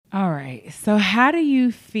All right. So how do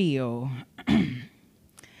you feel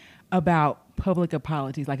about public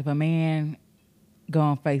apologies? Like if a man go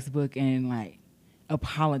on Facebook and like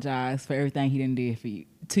apologize for everything he done did for you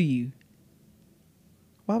to you.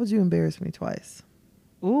 Why would you embarrass me twice?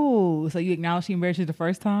 Ooh, so you acknowledge she embarrassed you the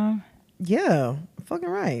first time? Yeah, fucking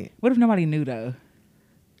right. What if nobody knew though?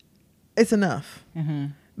 It's enough. Uh-huh.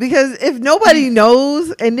 Because if nobody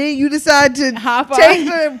knows and then you decide to take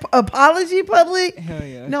the apology public, hell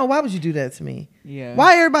yeah. No, why would you do that to me? Yeah.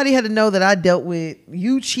 Why everybody had to know that I dealt with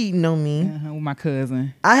you cheating on me? With my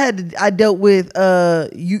cousin. I dealt with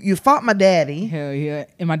you fought my daddy. Hell yeah.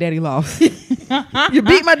 And my daddy lost. You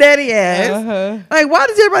beat my daddy ass. Uh-huh. Like, why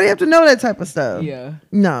does everybody have to know that type of stuff? Yeah.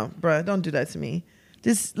 No, bruh, don't do that to me.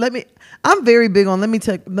 Just I'm very big on let me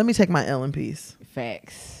take my L in peace.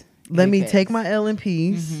 Facts. Let me facts. take my L in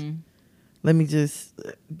peace. Mm-hmm. Let me just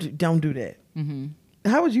don't do that. Mm-hmm.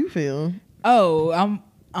 How would you feel? Oh,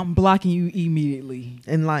 I'm blocking you immediately.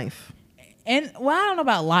 In life. And well, I don't know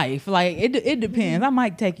about life. Like it depends. I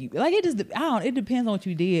might take you. Like it depends on what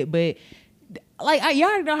you did. But like y'all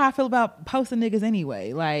already know how I feel about posting niggas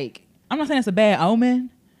anyway. Like I'm not saying it's a bad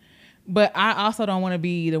omen, but I also don't want to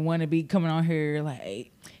be the one to be coming on here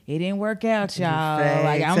like it didn't work out, y'all.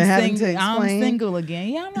 Like I'm single again.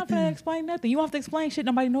 Yeah, I'm not gonna explain nothing. You don't have to explain shit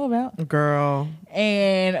nobody know about, girl.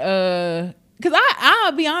 And cause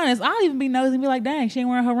I'll be honest, I'll even be nosy and be like, dang, she ain't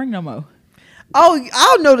wearing her ring no more. Oh,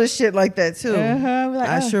 I'll notice shit like that too. Like,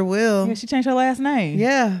 I sure will. Yeah, she changed her last name.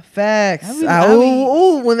 Yeah, facts. When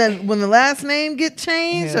the last name get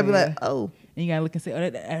changed, I'll be like, oh. And you gotta look and say,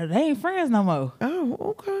 they ain't friends no more.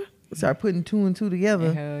 Oh, okay. Start putting 2 and 2 together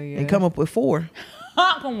and come up with 4.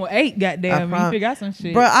 Come with 8, goddamn. You figure out some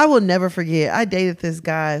shit. Bro, I will never forget. I dated this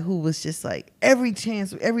guy who was just like, every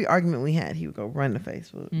argument we had, he would go run to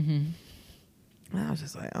Facebook. Mm-hmm. And I was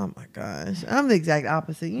just like, oh my gosh. I'm the exact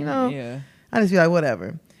opposite, you know? Yeah. I just be like,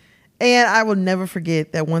 whatever. And I will never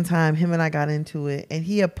forget that one time him and I got into it and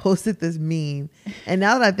he had posted this meme. And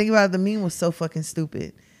now that I think about it, the meme was so fucking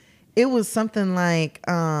stupid. It was something like,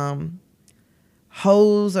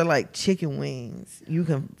 hoes are like chicken wings. You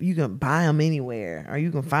can buy them anywhere or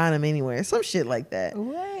you can find them anywhere. Some shit like that.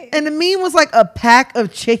 What? And the meme was like a pack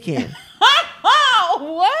of chicken.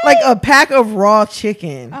 What? Like a pack of raw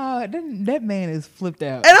chicken. Oh, that man is flipped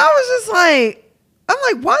out. And I was just like, I'm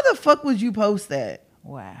like, why the fuck would you post that?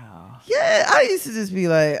 Wow. Yeah, I used to just be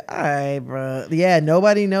like, all right, bro. Yeah,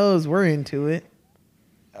 nobody knows we're into it.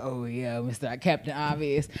 Oh yeah, Mr. Captain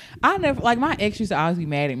Obvious. I never like my ex used to always be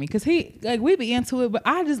mad at me because he like we be into it, but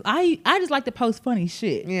I just like to post funny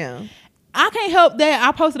shit. Yeah. I can't help that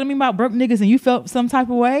I posted a meme about broke niggas and you felt some type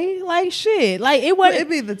of way. Like shit. Like it wasn't. It'd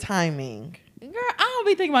be the timing. Girl, I don't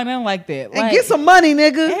be thinking about nothing like that. And like, get some money,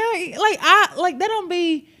 nigga. Like that don't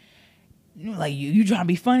be like you trying to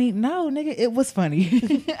be funny. No, nigga, it was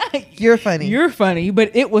funny. You're funny. You're funny,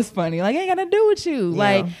 but it was funny. Like it ain't got to do with you. Yeah.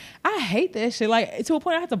 Like I hate that shit. Like to a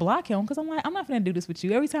point I have to block him because I'm like, I'm not gonna do this with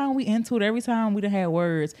you. Every time we into it, every time we done had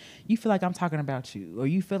words, you feel like I'm talking about you or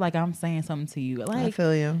you feel like I'm saying something to you. Like I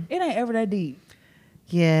feel you. It ain't ever that deep.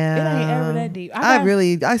 Yeah. It ain't ever that deep.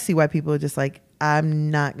 I see why people are just like, I'm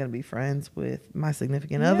not gonna be friends with my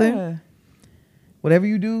significant other. Whatever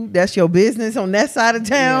you do, that's your business on that side of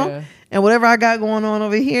town. Yeah. And whatever I got going on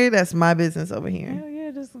over here, that's my business over here. Hell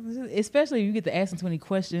yeah, just especially if you get to asking too many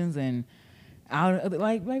questions and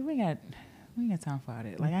like we ain't got time for all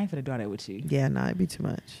that. Like I ain't finna do all that with you. Yeah, nah, it'd be too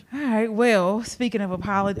much. All right, well, speaking of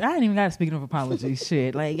apology, I ain't even got speaking of apologies.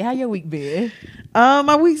 Shit, like how your week been?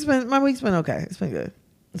 My week's been okay. It's been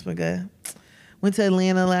good. Went to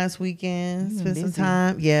Atlanta last weekend. Spent some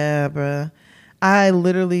time. Yeah, bruh. I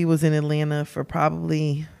literally was in Atlanta for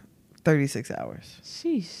probably 36 hours.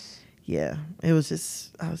 Sheesh. Yeah, it was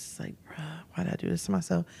just, I was just like, bruh, why did I do this to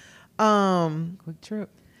myself? Quick trip.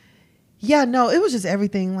 Yeah, no, it was just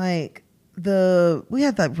everything. Like we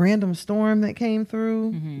had that random storm that came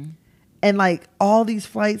through, and like all these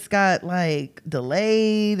flights got like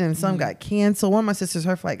delayed, and some got canceled. One of my sisters,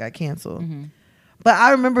 her flight got canceled, but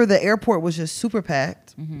I remember the airport was just super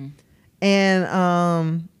packed, and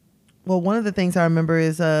well, one of the things I remember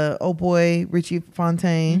is oh boy, Richie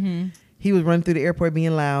Fontaine. He was running through the airport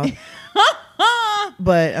being loud.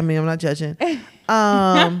 But I mean, I'm not judging. But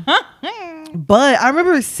I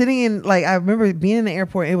remember being in the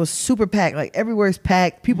airport. It was super packed. Like everywhere's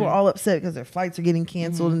packed. People are all upset because their flights are getting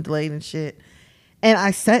canceled and delayed and shit. And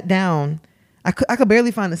I sat down. I could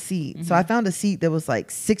barely find a seat. So I found a seat that was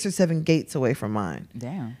like 6 or 7 gates away from mine.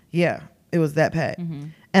 Damn. Yeah, it was that packed.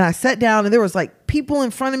 And I sat down and there was like people in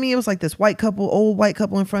front of me. It was like this old white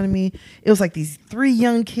couple in front of me. It was like these 3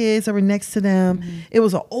 young kids that were next to them. Mm-hmm. It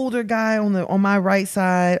was an older guy on my right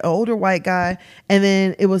side, an older white guy. And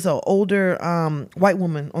then it was an older white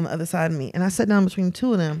woman on the other side of me. And I sat down between the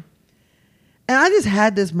 2 of them. And I just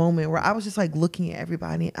had this moment where I was just like looking at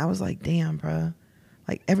everybody. I was like, damn, bro.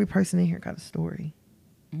 Like every person in here got a story.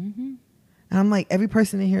 Mm-hmm. And I'm like, every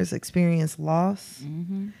person in here has experienced loss.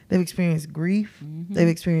 Mm-hmm. They've experienced grief. Mm-hmm. They've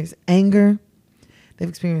experienced anger. They've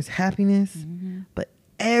experienced happiness. Mm-hmm. But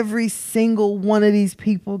every single one of these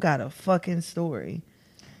people got a fucking story.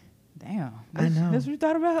 Damn. I know. That's what you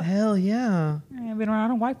thought about? Hell yeah. I ain't been around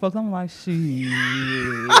them white folks. I'm like, shit.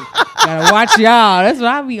 Gotta watch y'all. That's what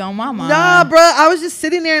I be on my mind. Nah, bro. I was just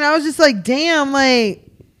sitting there and I was just like, damn, like,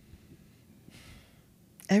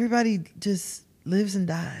 everybody just lives and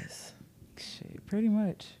dies. Shit, pretty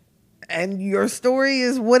much. And your story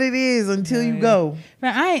is what it is until you go.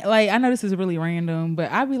 Man, I ain't like, I know this is really random,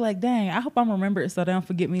 but I be like, dang, I hope I'm remembered so they don't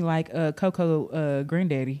forget me like Coco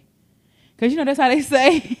granddaddy. Cause you know that's how they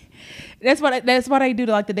say. that's why they do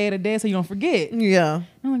like the Day of the Dead so you don't forget. Yeah.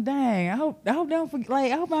 I'm like, dang, I hope they don't forget.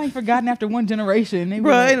 Like I hope I ain't forgotten after one generation.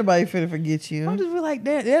 Bro, like, ain't nobody finna forget you. I'm just be like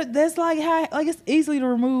that's like how like it's easily to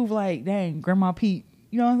remove. Like dang, Grandma Pete.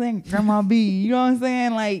 You know what I'm saying? Grandma B. You know what I'm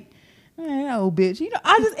saying? Like. Man, that old bitch. You know,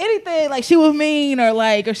 I just anything like she was mean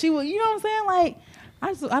or she was. You know what I'm saying? Like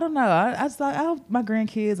I don't know. I hope my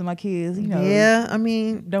grandkids and my kids. You know. Yeah, I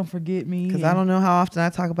mean, don't forget me because I don't know how often I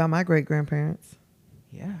talk about my great grandparents.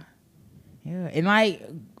 Yeah, and like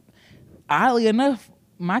oddly enough,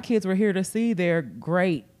 my kids were here to see their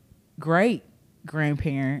great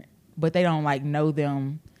grandparent, but they don't like know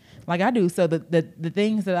them like I do. So the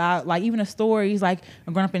things that I like, even the stories like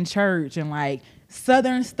I'm growing up in church and like.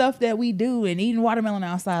 Southern stuff that we do and eating watermelon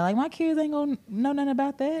outside. Like my kids ain't gonna know nothing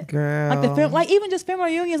about that. Girl. Like even just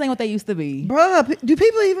family reunions ain't what they used to be. Bruh, do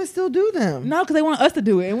people even still do them? No, because they want us to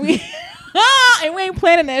do it. And we and we ain't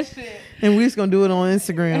planning that shit. And we just gonna do it on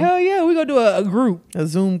Instagram. Hell yeah, we gonna do a group. A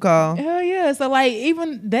Zoom call. Hell yeah. So like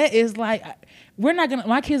even that is like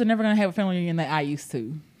my kids are never gonna have a family reunion that I used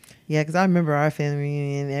to. Yeah, because I remember our family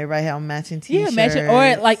reunion. Everybody had matching t-shirts. Yeah, matching.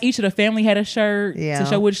 Or like each of the family had a shirt to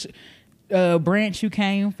show which branch you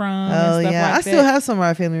came from. Oh and stuff yeah, like I still have some of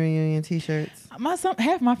our family reunion t-shirts.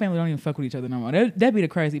 Half my family don't even fuck with each other no more. That'd be the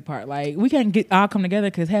crazy part. Like we can't all come together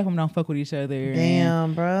because half of them don't fuck with each other.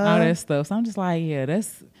 Damn, bro. All that stuff. So I'm just like, yeah,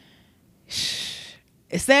 it's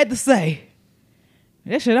sad to say.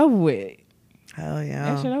 That shit over with. Hell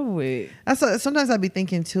yeah. That shit over with. Sometimes I be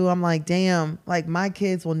thinking too. I'm like, damn, like my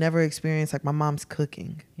kids will never experience like my mom's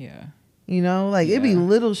cooking. Yeah. You know, like it'd be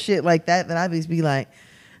little shit like that I just be like.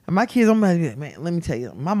 My kids, I'm gonna be like, man, let me tell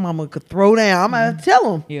you, my mama could throw down. I'm gonna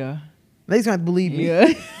tell them. Yeah. They just gonna have to believe me. Yeah.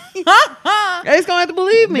 They just gonna have to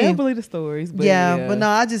believe me. They'll believe the stories. But yeah, but no,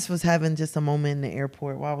 I just was having just a moment in the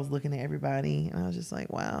airport while I was looking at everybody. And I was just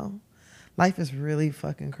like, wow, life is really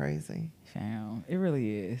fucking crazy. Fam, it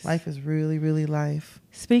really is. Life is really, really life.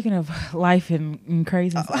 Speaking of life and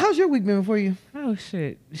crazy stuff. How's your week been for you? Oh,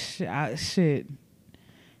 shit.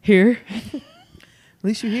 Here. At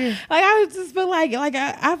least you're here. Like I just feel like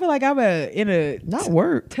I feel like I'm in a not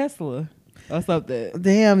work Tesla or something.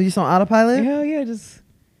 Damn, you just on autopilot? Hell yeah, just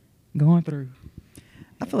going through.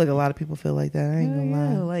 I feel like a lot of people feel like that. I ain't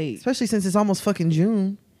gonna lie. Like, especially since it's almost fucking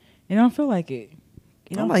June. It don't feel like it.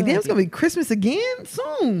 I'm like, damn, it's gonna be Christmas again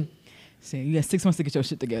soon. See, you got 6 months to get your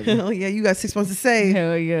shit together. Hell yeah, you got 6 months to save.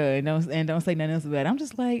 Hell yeah, and don't say nothing else about it. I'm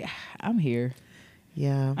just like, I'm here.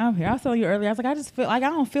 Yeah, I'm here. I was telling you earlier. I was like, I just feel like I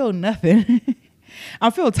don't feel nothing. I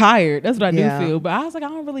feel tired. That's what I do feel. But I was like, I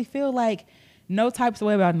don't really feel like no types of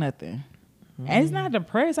way about nothing. And it's not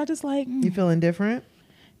depressed. I just like you feel indifferent.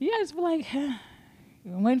 Yeah, I just feel like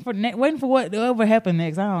waiting for whatever happen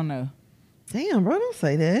next. I don't know. Damn, bro, don't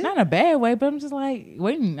say that. Not in a bad way, but I'm just like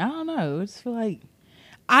waiting. I don't know. I just feel like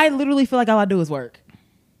I literally feel like all I do is work.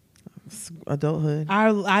 Adulthood.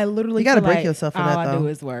 I literally you gotta feel break like yourself for all that though. I do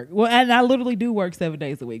is work. Well, and I literally do work 7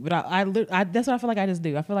 days a week, but I that's what I feel like I just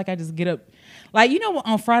do. I feel like I just get up, like, you know,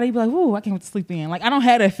 on Friday you be like, "Ooh, I can't wait to sleep in." Like I don't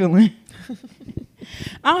have that feeling.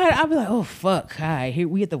 I'll be like, "Oh fuck, hi, here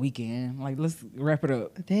we at the weekend. Like let's wrap it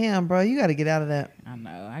up." Damn, bro, you gotta get out of that. I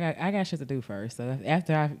know. I got shit to do first. So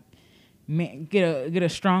after I get a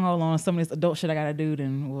stronghold on some of this adult shit I gotta do,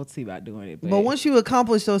 then we'll see about doing it. But once you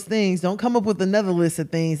accomplish those things, don't come up with another list of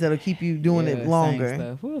things that'll keep you doing it longer. Same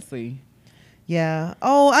stuff. We'll see. Yeah.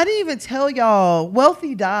 Oh, I didn't even tell y'all.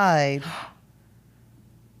 Wealthy died.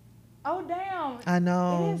 Oh damn. I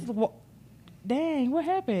know. It is, dang, what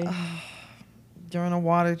happened? During a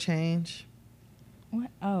water change. What?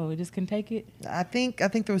 Oh, it just couldn't take it? I think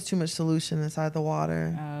there was too much solution inside the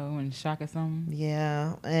water. Oh, and shock or something?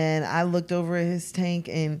 Yeah. And I looked over at his tank,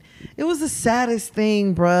 and it was the saddest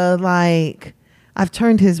thing, bruh. Like, I've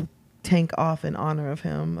turned his tank off in honor of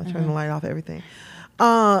him. I turned the light off, everything.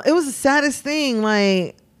 It was the saddest thing.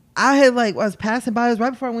 Like, I was passing by. It was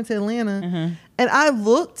right before I went to Atlanta. And I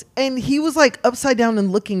looked, and he was like upside down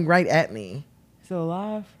and looking right at me. Still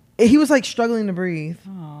alive? He was like struggling to breathe.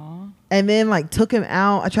 Aww. And then like took him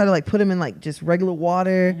out. I tried to like put him in like just regular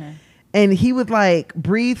water. And he would like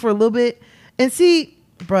breathe for a little bit. And see,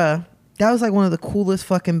 bruh, that was like one of the coolest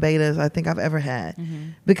fucking betas I think I've ever had.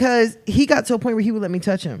 Because he got to a point where he would let me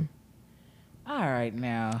touch him. All right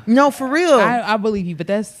now. No, for real. I believe you, but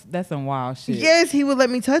that's some wild shit. Yes, he would let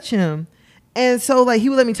me touch him. And so like he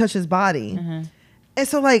would let me touch his body. And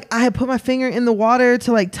so like I had put my finger in the water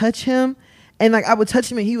to like touch him. And like I would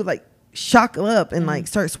touch him and he would like shock up and like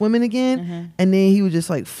start swimming again. And then he would just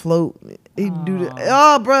like float. He'd do the,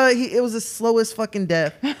 oh, bro, it was the slowest fucking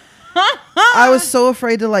death. I was so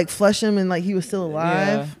afraid to like flush him and like he was still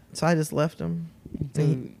alive. So I just left him.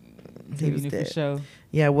 He was dead. For sure.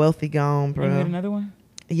 Yeah, wealthy gone, bro. You had another one?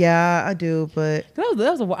 Yeah, I do, but I ain't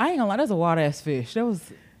gonna lie, that was a wild ass fish. That was,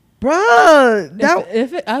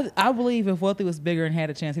 bruh. I believe if Wealthy was bigger and had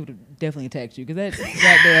a chance, he would have definitely attacked you because that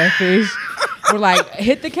goddamn fish would like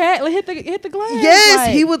hit the cat, like hit the glass. Yes,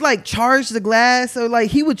 like, he would like charge the glass, or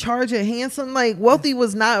like he would charge it handsome. Like Wealthy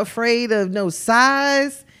was not afraid of no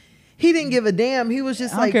size. He didn't give a damn. He was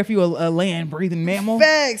just I don't care if you a land breathing mammal.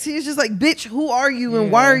 Facts. He was just like, bitch, who are you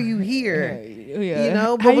and why are you here? Yeah. You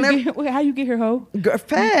know, but how you get here, ho?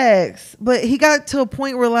 Facts. But he got to a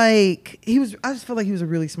point where like I just felt like he was a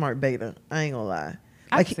really smart beta. I ain't gonna lie.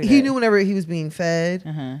 Like he knew whenever he was being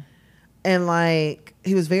fed. And like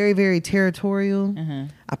he was very, very territorial.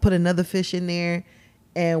 I put another fish in there,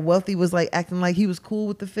 and Wealthy was like acting like he was cool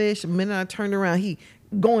with the fish. The minute I turned around, he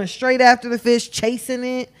going straight after the fish, chasing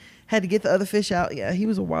it. Had to get the other fish out. Yeah, he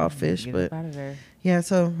was a wild fish, but out of there. Yeah.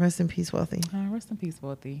 So rest in peace, Wealthy. Rest in peace,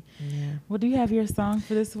 Wealthy. Yeah. Well, do you have your song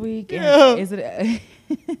for this week? Yeah. Is it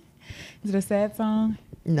a sad song?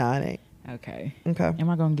 No, it ain't. Okay. Okay. Am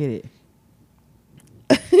I gonna get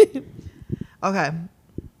it? Okay.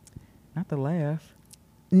 Not the laugh.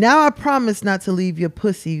 Now I promise not to leave your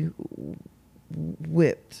pussy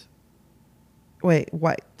whipped. Wait,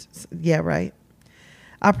 wiped. Yeah, right.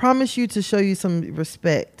 I promise you to show you some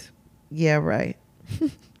respect. Yeah, right.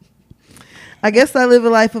 I guess I live a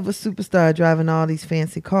life of a superstar driving all these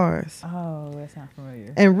fancy cars. Oh, that's not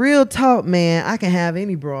familiar. And real talk, man, I can have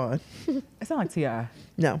any broad. It sounds like T.I.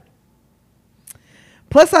 No.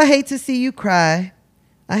 Plus, I hate to see you cry.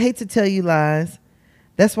 I hate to tell you lies.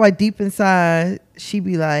 That's why deep inside, she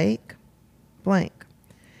be like, blank.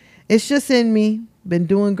 It's just in me. Been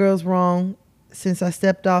doing girls wrong since I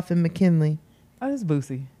stepped off in McKinley. Oh, this is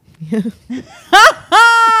Boosie. Yeah.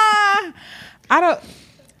 I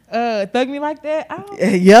don't thug me like that.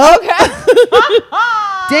 Yup. Okay.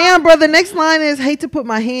 Damn, bro. The next line is hate to put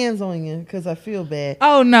my hands on you because I feel bad.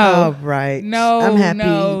 Oh no. Oh, right. No. I'm happy.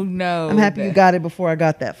 No. I'm happy you got it before I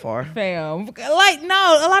got that far. Fam. Like,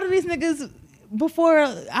 no, a lot of these niggas before,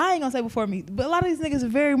 I ain't gonna say before me, but a lot of these niggas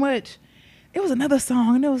very much, it was another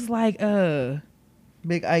song and it was like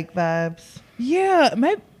Big Ike vibes. Yeah,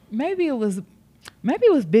 maybe it was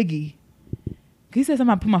Biggie. He said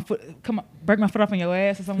something about break my foot off on your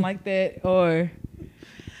ass or something like that, or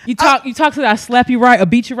you talk to I slap you right or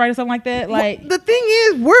beat you right or something like that. Like, well, the thing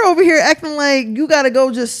is, we're over here acting like you got to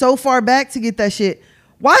go just so far back to get that shit.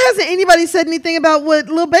 Why hasn't anybody said anything about what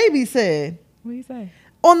Lil Baby said? What do you say?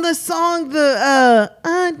 On the song,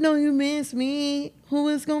 I know you miss me, who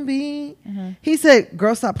it's gonna be. He said,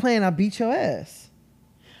 girl, stop playing, I'll beat your ass.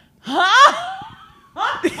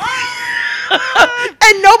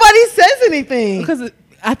 And nobody says anything because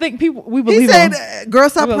I think we believe. He said, "Girl,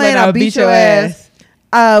 stop playing. I'll beat your ass."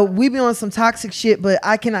 We be on some toxic shit, but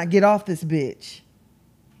I cannot get off this bitch.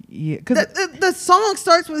 Yeah, because the song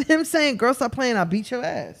starts with him saying, "Girl, stop playing. I'll beat your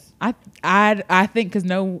ass." I think because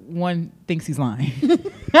no one thinks he's lying.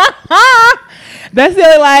 That's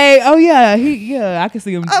the like, oh yeah, I can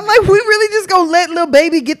see him. I'm like, we really just gonna let Lil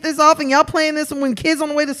Baby get this off, and y'all playing this when kids on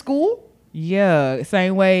the way to school? Yeah,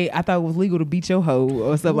 same way I thought it was legal to beat your hoe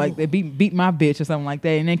or something like that. Beat my bitch or something like that.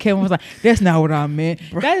 And then Kevin was like, that's not what I meant.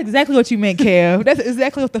 Bruh. That's exactly what you meant, Kev. That's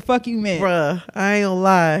exactly what the fuck you meant. Bruh, I ain't gonna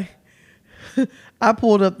lie. I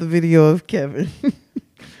pulled up the video of Kevin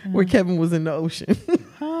where Kevin was in the ocean.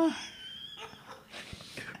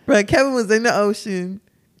 Bruh, Kevin was in the ocean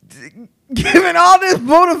giving all this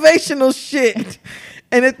motivational shit.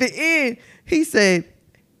 And at the end, he said,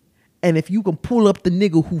 And if you can pull up the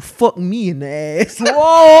nigga who fucked me in the ass.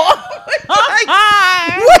 Whoa.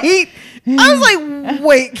 Wait. I was like,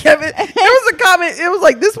 wait, Kevin. There was a comment. It was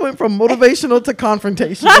like, this went from motivational to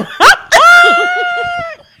confrontational.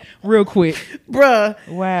 Real quick. Bruh.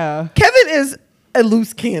 Wow. Kevin is a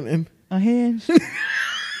loose cannon. A hinge?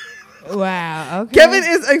 Wow. Okay. Kevin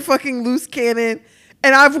is a fucking loose cannon.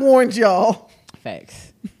 And I've warned y'all.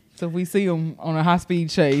 Facts. So if we see him on a high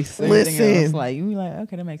speed chase, listen, else, like you be like,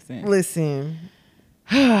 okay, that makes sense. Listen.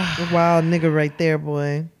 Wild nigga right there,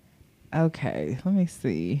 boy. Okay, let me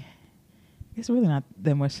see. It's really not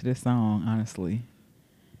that much to this song, honestly.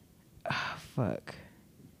 Oh, fuck.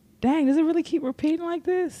 Dang, does it really keep repeating like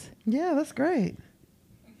this? Yeah, that's great.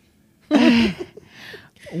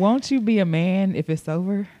 Won't you be a man if it's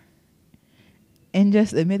over? And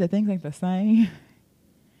just admit that things ain't the same?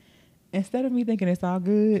 Instead of me thinking it's all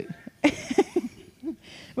good.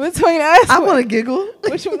 Between us, I want to giggle.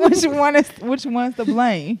 Which one's to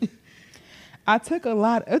blame? I took a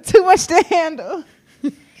lot of too much to handle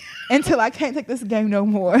until I can't take this game no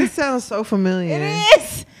more. It sounds so familiar. It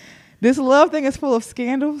is. This love thing is full of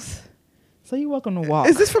scandals. So you welcome to walk.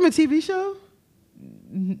 Is this from a TV show?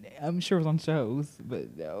 I'm sure it was on shows,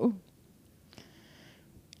 but no.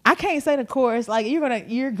 I can't say the chorus. Like you're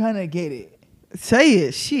gonna get it. Say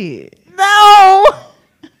it, shit. No,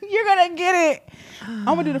 you're gonna get it. I'm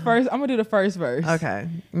gonna do the first verse. Okay,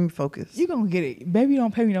 let me focus. You gonna get it, baby.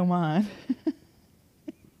 Don't pay me no mind.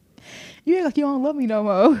 You act like you don't love me no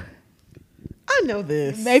more. I know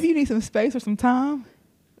this. Maybe you need some space or some time.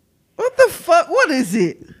 What the fuck? What is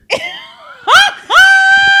it? Man,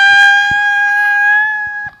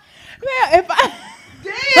 if I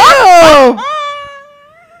damn.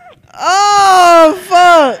 Oh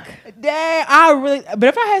fuck. Dang, I really. But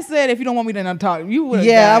if I had said if you don't want me to not talk, you would.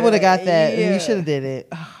 Yeah, I would have got that. Yeah. You should have did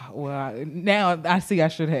it. Well, now I see I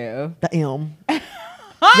should have. Damn.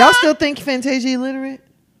 Y'all still think Fantasia illiterate?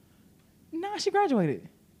 No, she graduated.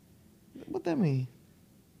 What that mean?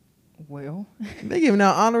 Well, they giving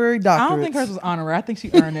out honorary doctorates. I don't think hers was honorary. I think she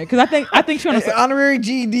earned it because I think she on a honorary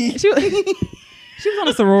GED. She was on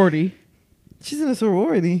a sorority. She's in a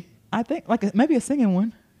sorority. I think maybe a singing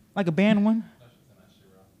one, like a band one.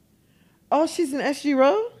 Oh, she's in SG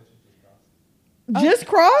Row? Just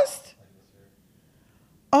crossed?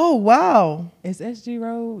 Oh, wow. Is SG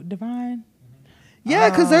Row divine? Yeah,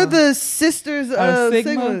 because they're the sisters of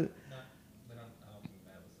Sigma.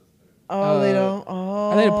 Oh, they don't.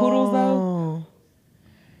 Oh. Are they the Poodles, though?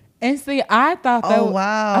 And see, I thought that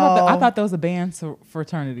wow. I thought that was a band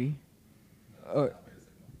fraternity.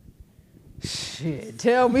 Shit,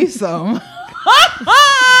 tell me something.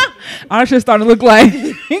 I should start to look like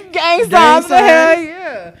gang signs. The hell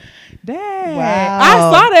yeah. Dang. Wow. I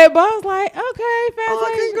saw that, but I was like, okay, Fantasia.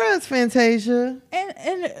 Oh, congrats, Fantasia.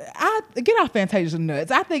 And I get off Fantasia's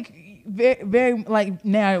nuts. I think very, very like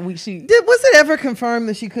now was it ever confirmed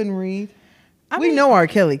that she couldn't read? We know R.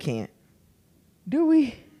 Kelly can't. Do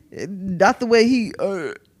we? Not the way he.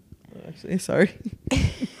 Actually, sorry.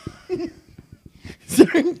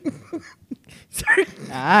 Sorry. Sorry.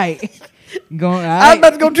 All right. I'm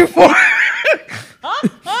about to go too far.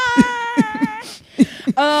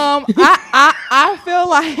 I feel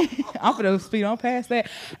like I'm gonna speed on past that.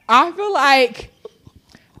 I feel like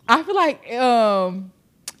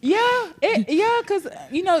because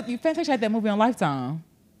Fantasia had that movie on Lifetime.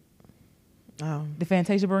 Oh. The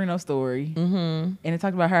Fantasia Barrino story. Mm-hmm. And it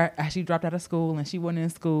talked about her how she dropped out of school and she wasn't in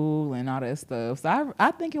school and all that stuff. So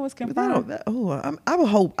I think it was confirmed.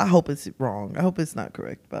 I hope it's wrong. I hope it's not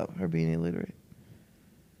correct about her being illiterate.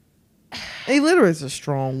 Illiterate is a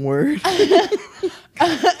strong word.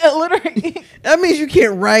 Illiterate. That means you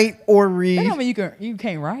can't write or read. That don't mean you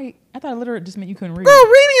can't write. I thought illiterate just meant you couldn't read. Bro,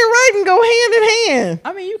 reading and writing go hand in hand.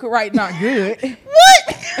 I mean, you could write not good.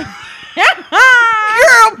 What?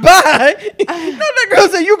 Girl, bye. No, that girl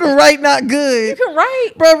said you can write not good. You can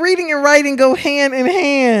write. Bro, reading and writing go hand in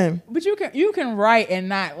hand. But you can write and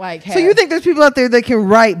not like have. So you think there's people out there that can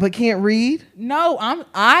write but can't read? No,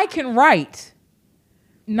 I can write.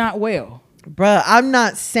 Not well. Bruh, I'm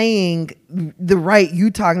not saying the right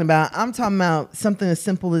you talking about. I'm talking about something as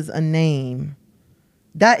simple as a name.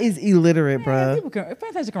 That is illiterate, bruh.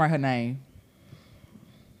 Fantasia can write her name.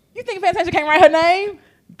 You think Fantasia can't write her name?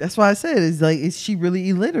 That's why I said is she really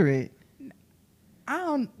illiterate?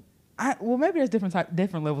 Well, maybe there's different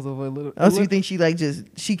levels of illiterate. Oh, so you think she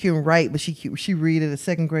can write, but she read at a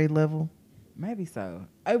second grade level? Maybe so.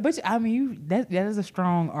 But I mean, that is a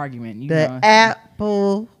strong argument. The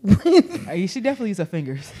apple. She definitely used her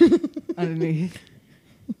fingers underneath.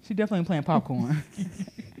 She definitely playing popcorn.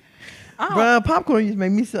 Bruh, popcorn used to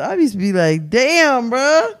make me I used to be like, damn,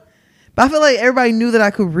 bruh. But I feel like everybody knew that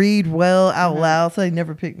I could read well out loud, so they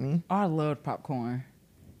never picked me. Oh, I loved popcorn.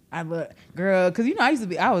 I love girl, because you know I used to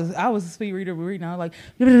be. I was a speed reader reading. I was like,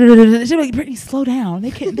 she'd be like, Brittany, slow down.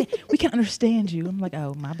 We can't understand you. I'm like,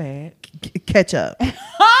 oh my bad. Catch up.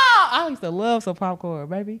 I used to love some popcorn,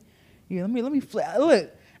 baby. Yeah, let me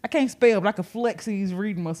look. I can't spell, but I can flex these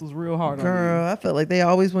reading muscles real hard. Girl, I felt like they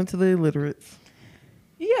always went to the illiterates.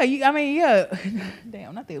 Yeah, yeah.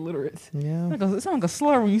 Damn, not the illiterates. Yeah. It sounds like a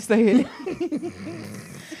slur when you say it.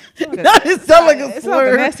 It sounds like a slur.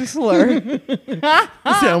 Like a nasty slur. You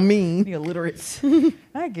sound mean. The illiterates.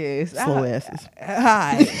 I guess. Slow asses.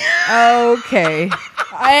 Hi. Okay.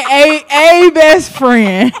 A best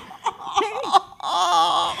friend.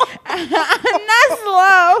 Not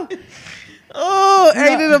slow. Oh,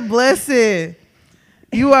 ain't it a blessing?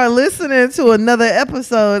 You are listening to another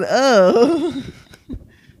episode of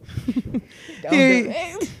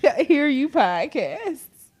Hear You Podcasts.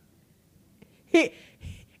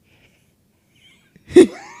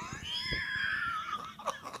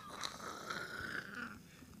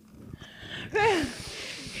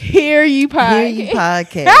 Hear You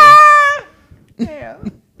Podcast. Yeah.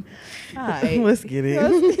 All right. Let's get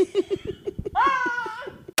it.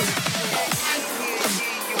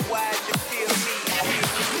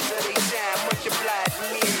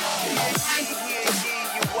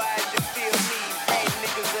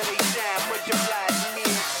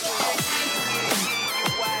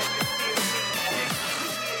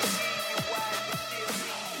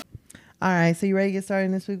 All right, so you ready to get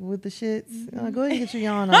started this week with the shits? Go ahead and get your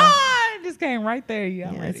yawn on. It just came right there.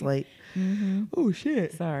 Yeah, yeah, it's late. Mm-hmm. Oh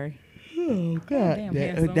shit! Sorry. Oh god! Damn.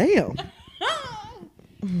 Damn.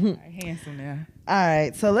 Handsome now. All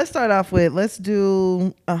right, so let's start off with let's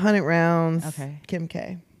do 100 rounds. Okay. Kim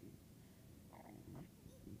K.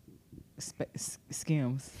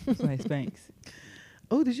 Skims. Like Spanx.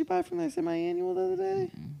 Oh, did you buy from that semi-annual the other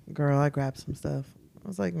day? Mm-mm. Girl, I grabbed some stuff. I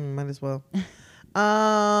was like, might as well.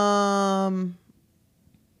 Kanye.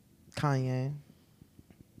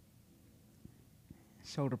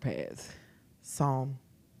 Shoulder pads. Psalm.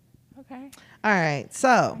 Okay. All right,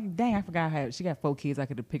 so dang, I forgot she got 4 kids I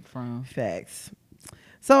could have picked from. Facts.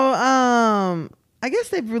 So I guess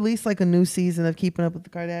they've released like a new season of Keeping Up with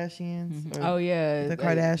the Kardashians. Mm-hmm. Oh yeah, the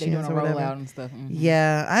Kardashians they doing a or whatever. rollout and stuff. Mm-hmm.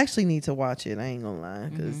 Yeah, I actually need to watch it. I ain't gonna lie,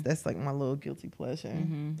 because that's like my little guilty pleasure.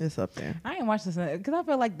 Mm-hmm. It's up there. I ain't watched this because I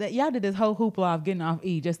feel like that y'all did this whole hoopla of getting off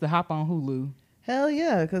E just to hop on Hulu. Hell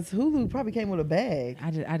yeah, because Hulu probably came with a bag.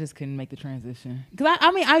 I just couldn't make the transition because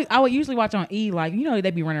I would usually watch on E, like you know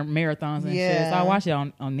they be running marathons and shit, so I watch it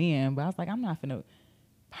on them. But I was like, I'm not finna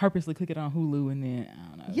purposely click it on Hulu and then I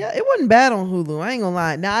don't know. Yeah, it wasn't bad on Hulu. I ain't gonna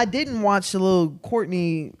lie. Now I didn't watch the little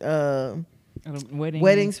Courtney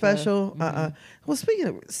wedding special. Mm-hmm. Well, speaking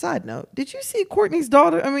of side note, did you see Courtney's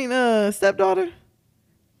daughter? I mean, stepdaughter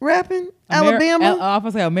rapping Alabama. I was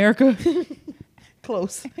gonna say America.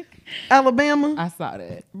 Close. Alabama. I saw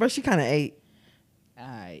that, but she kind of ate. All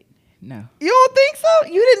right, no. You don't think so?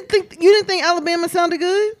 You didn't think Alabama sounded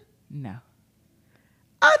good? No.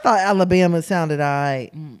 I thought Alabama sounded all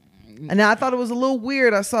right. And I thought it was a little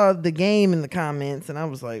weird. I saw the game in the comments, and I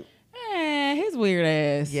was like, his weird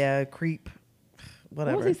ass. Yeah, creep.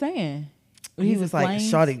 Whatever. What was he saying? He was like,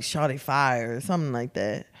 shawty fire or something like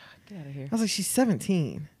that. Get out of here. I was like, she's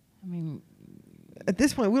 17. I mean, at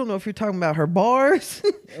this point, we don't know if you're talking about her bars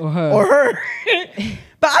or her.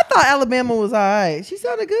 But I thought Alabama was all right. She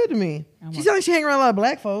sounded good to me. She sounded like she hang around a lot of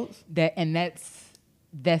black folks.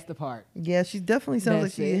 That's the part. Yeah, she definitely sounds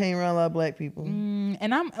like she hang around a lot of black people.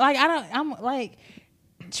 And I'm like,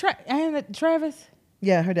 Travis.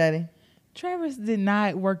 Yeah, her daddy. Travis did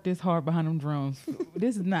not work this hard behind them drums.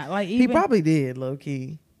 This is not like he probably did, low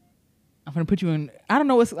key. I'm gonna put you in. I don't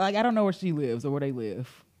know what's like. I don't know where she lives or where they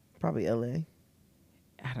live. Probably L.A.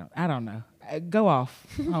 I don't know. Go off.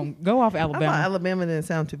 Go off Alabama. I thought Alabama didn't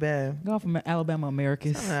sound too bad. Go off Alabama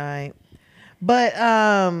Americas. All right. But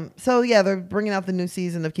so yeah, they're bringing out the new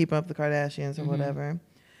season of Keeping Up with the Kardashians or whatever.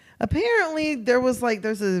 Apparently,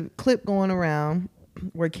 there's a clip going around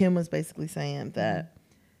where Kim was basically saying that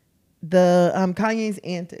the Kanye's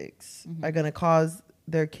antics are going to cause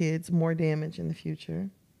their kids more damage in the future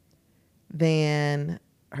than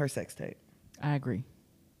her sex tape. I agree.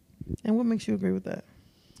 And what makes you agree with that?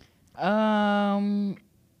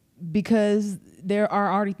 Because there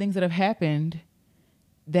are already things that have happened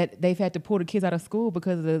that they've had to pull the kids out of school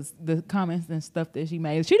because of the comments and stuff that she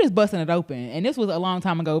made. She just busting it open. And this was a long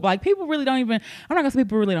time ago. Like, people really don't even, I'm not going to say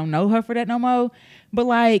people really don't know her for that no more. But,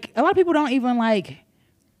 like, a lot of people don't even, like,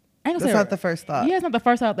 That's not the first thought. Yeah, it's not the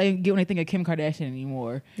first thought they get when they think of Kim Kardashian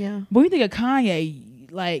anymore. Yeah. But when you think of Kanye,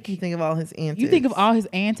 like You think of all his antics. You think of all his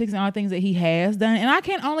antics and all the things that he has done, and I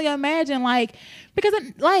can only imagine, like, because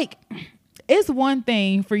like it's one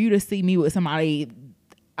thing for you to see me with somebody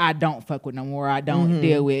I don't fuck with no more, I don't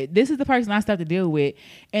deal with. This is the person I start to deal with,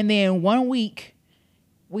 and then 1 week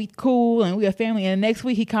we cool and we a family, and the next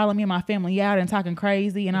week he calling me and my family out and talking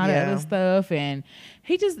crazy and all that other stuff, and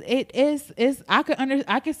he just I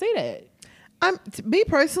could see that. Me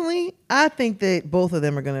personally, I think that both of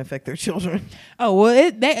them are going to affect their children. Oh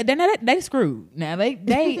well, they screwed. Now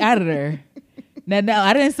they out of there. Now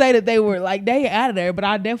I didn't say that they were like they out of there, but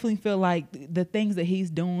I definitely feel like the things that he's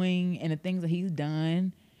doing and the things that he's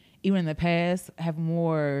done, even in the past, have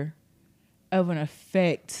more of an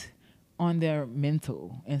effect on their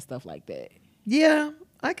mental and stuff like that. Yeah,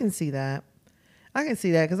 I can see that.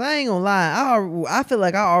 Because I ain't gonna lie, I feel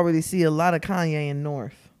like I already see a lot of Kanye in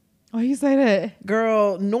North. Oh, you say that?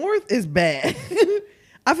 Girl, North is bad.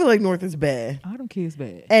 I feel like North is bad. All them kids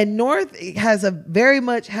bad. And North has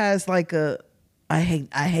like a I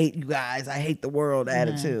hate you guys, I hate the world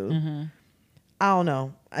attitude. I don't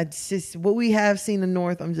know. I just what we have seen in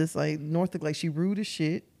North, I'm just like, North look like she rude as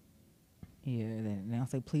shit. Yeah, they don't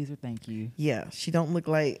say please or thank you. Yeah, she don't look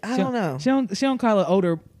like, I don't know. She don't call an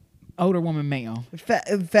older woman ma'am.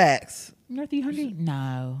 Facts. North, you hungry?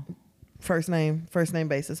 No. First name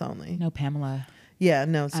basis only. No, Pamela. Yeah,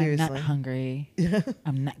 no, seriously. I'm not hungry.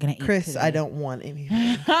 I'm not gonna eat Chris, today. I don't want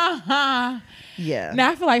anything. Yeah.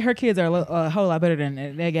 Now I feel like her kids are a whole lot better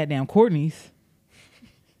than that goddamn Courtney's.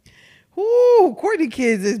 Ooh, Courtney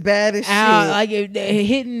kids is bad as shit. Like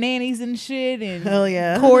hitting nannies and shit, and hell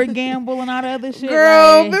yeah, Corey Gamble and all the other shit.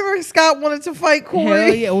 Girl, like, remember Scott wanted to fight Corey?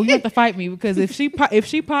 Hell yeah, well you have to fight me because if she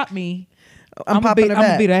pop me, I'm gonna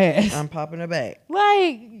beat her ass. I'm popping her back.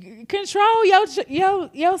 Like control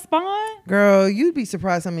your spawn. Girl, you'd be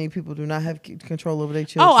surprised how many people do not have control over their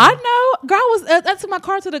children. Oh, I know. Girl, I took my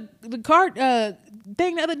car to the car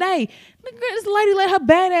thing the other day. This lady let her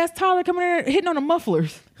badass toddler come in there hitting on the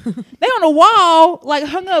mufflers. They on the wall, like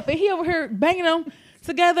hung up, and he over here banging them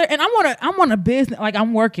together. And I'm on a business, like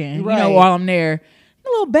I'm working, right, you know, while I'm there. The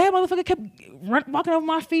little bad motherfucker kept walking over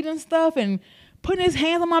my feet and stuff, and putting his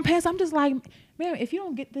hands on my pants. I'm just like, man, if you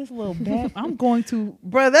don't get this little bad, I'm going to.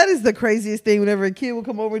 Bro, that is the craziest thing. Whenever a kid will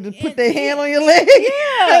come over to put their hand on your leg,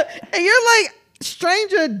 yeah, and you're like,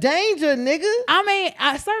 stranger danger, nigga. I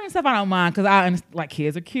mean, certain stuff I don't mind because like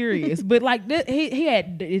kids are curious, but like this, he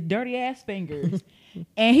had his dirty ass fingers,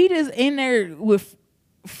 and he just in there with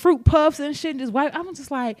fruit puffs and shit, and just wipe. I'm just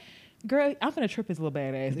like, girl, I'm gonna trip his little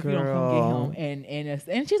badass if you don't come get him.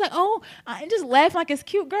 And she's like, oh, and just laughing like it's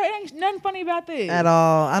cute, girl. It ain't nothing funny about this at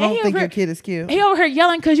all. I don't think your kid is cute. He over here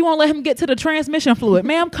yelling because you won't let him get to the transmission fluid.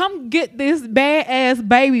 Ma'am, come get this badass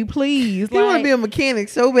baby, please. He want to be a mechanic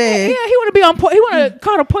so bad. Yeah, he want to be on. He want to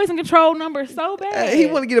call the poison control number so bad. He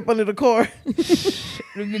want to get up under the car. It's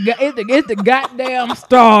the goddamn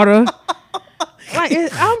starter. Like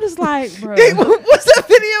I'm just like, bro. What's that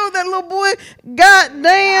video of that little boy?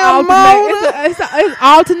 Goddamn motor. It's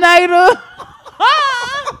alternator.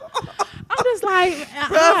 I'm just like,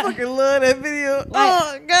 I fucking love that video.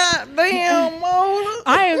 Like, goddamn motor.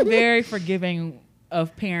 I am very forgiving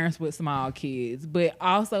of parents with small kids, but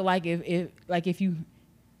also like if you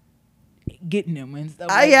getting them and stuff.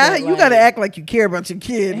 You like, gotta act like you care about your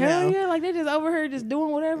kid. Hell now. Yeah, like they're just over here just doing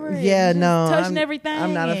whatever. Yeah, no, touching everything.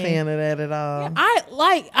 I'm not a fan of that at all. Yeah,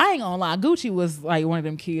 I ain't gonna lie. Gucci was like one of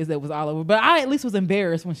them kids that was all over, but I at least was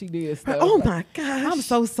embarrassed when she did stuff. Oh my gosh, I'm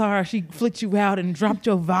so sorry. She flicked you out and dropped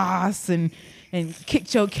your vase and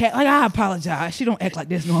kicked your cat. Like, I apologize. She don't act like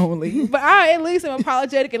this normally, but I at least am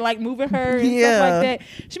apologetic and like moving her and stuff like that.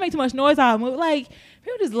 She make too much noise. I'll move. Like,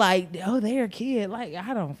 people just like, oh, they're a kid. Like,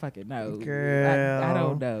 I don't fucking know. Girl. I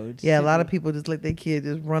don't know. Yeah, a lot of people just let their kid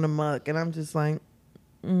just run amok, and I'm just like,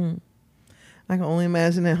 I can only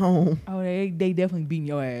imagine at home. Oh, they definitely beating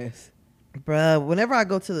your ass, bruh. Whenever I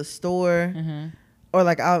go to the store, or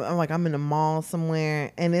like I'm in the mall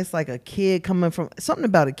somewhere, and it's like a kid coming from something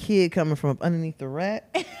about a kid coming from underneath the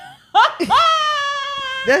rack.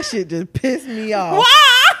 That shit just pissed me off. Why?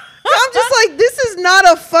 I'm just like, this is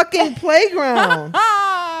not a fucking playground.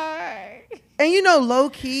 And you know, low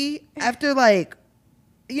key, after like,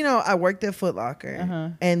 you know, I worked at Foot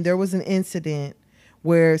Locker, and there was an incident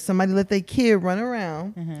where somebody let their kid run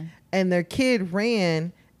around, and their kid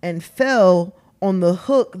ran and fell on the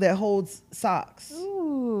hook that holds socks.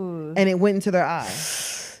 Ooh. And it went into their eye.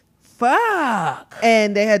 Fuck.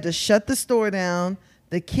 And they had to shut the store down.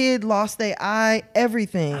 The kid lost their eye,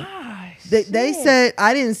 everything. They said,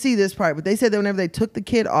 I didn't see this part, but they said that whenever they took the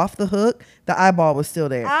kid off the hook, the eyeball was still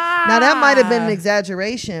there. Now, that might have been an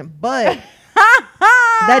exaggeration, but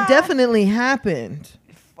that definitely happened.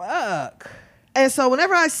 fuck. And so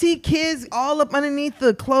whenever I see kids all up underneath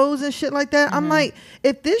the clothes and shit like that, I'm like,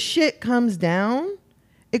 if this shit comes down,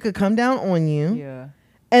 it could come down on you. Yeah.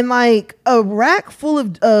 And like a rack full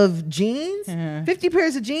of jeans, 50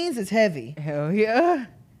 pairs of jeans is heavy. Hell yeah.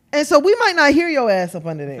 And so we might not hear your ass up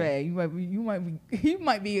under there. Fact, you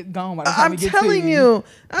might be gone by the time I'm we get telling to you.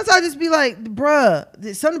 That's why I just be like, bruh,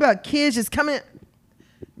 there's something about kids just coming.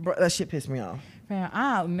 Bruh, that shit pissed me off. Man,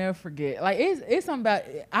 I'll never forget. Like it's something about.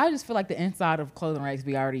 I just feel like the inside of clothing racks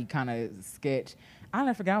be already kind of sketch. I'll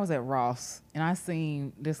never forget. I was at Ross and I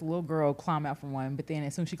seen this little girl climb out from one, but then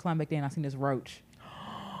as soon as she climbed back in, I seen this roach,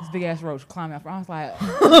 this big ass roach climb out from. I was like,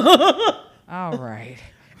 all right.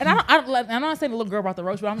 And I'm not saying the little girl brought the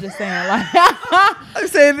roach, but I'm just saying like I'm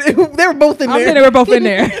saying they were both in there. I'm saying they were both in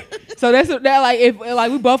there. So that's that. Like if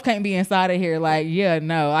like we both can't be inside of here. Like yeah,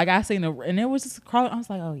 no. Like I seen and it was just crawling. I was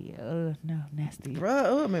like, oh yeah, no, nasty,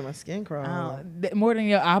 Bruh, it made my skin crawl. More than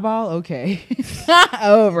your eyeball. Okay,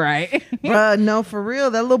 oh right, bruh. No, for real.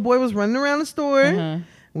 That little boy was running around the store.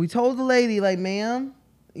 We told the lady like, ma'am,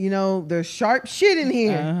 you know there's sharp shit in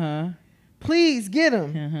here. Please get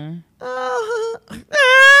him.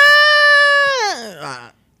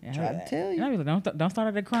 Yeah, try to tell you. Don't start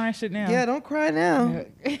at the crying shit now. Yeah, don't cry now.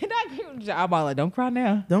 Eyeball like, don't cry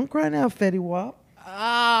now. Don't cry now, Fetty Wap.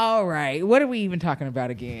 All right. What are we even talking about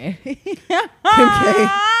again? Okay.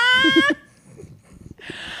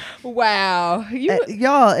 Wow.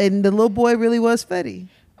 Y'all, and the little boy really was Fetty.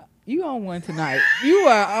 You on one tonight. You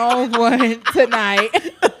are on one tonight.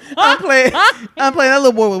 I'm playing that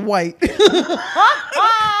little boy with white.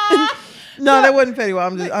 No, that wasn't Fetty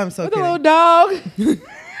Wap. I'm so with kidding. The little dog. You know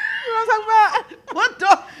what I'm talking about? What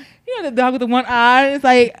dog? You know the dog with the one eye. It's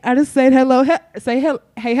like I just said hello. Hey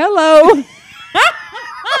hello. You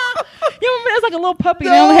remember it's like a little puppy.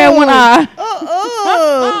 No. They only had one eye.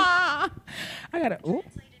 I gotta. Ooh.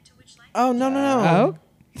 Oh no. Oh.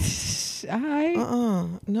 All right.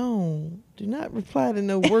 No. Do not reply to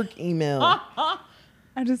no work email.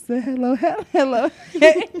 I just said hello. I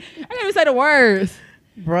didn't even say the words.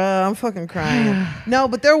 Bruh, I'm fucking crying. No,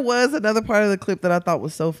 but there was another part of the clip that I thought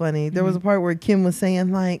was so funny. There was a part where Kim was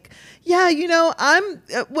saying like, yeah, you know, I'm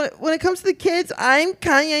when it comes to the kids, I'm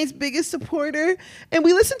Kanye's biggest supporter, and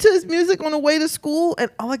we listen to his music on the way to school,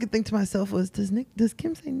 and all I could think to myself was, does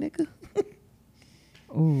Kim say nigga?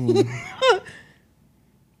 Ooh.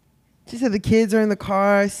 She said the kids are in the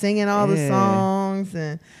car singing all the songs,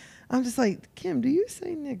 and I'm just like, Kim, do you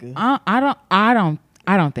say nigga? I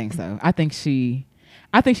don't think so.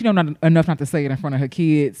 I think she don't know enough not to say it in front of her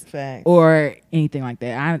kids. Facts. Or anything like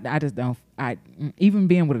that. I just don't. Even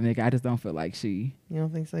being with a nigga, I just don't feel like she. You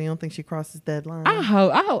don't think so? You don't think she crosses that line? I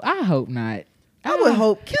hope not. I would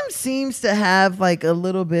hope. Kim seems to have like a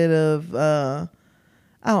little bit of I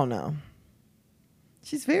don't know.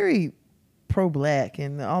 She's very pro-black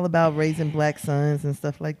and all about raising black sons and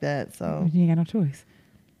stuff like that. So you ain't got no choice.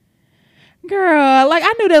 Girl, like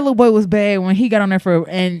I knew that little boy was bad when he got on there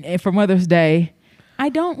for Mother's Day. I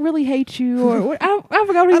don't really hate you, or I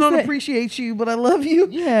forgot what he said. I don't appreciate you, but I love you.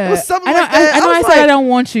 Yeah, it was something like that. I know. I said I don't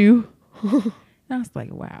want you. I was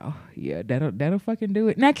like, wow, yeah, that'll fucking do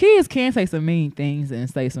it. Now kids can say some mean things and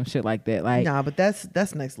say some shit like that. Like, nah, but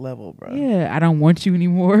that's next level, bro. Yeah, I don't want you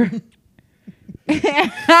anymore. Damn,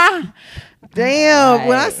 right.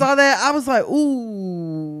 When I saw that, I was like,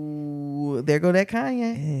 ooh, there go that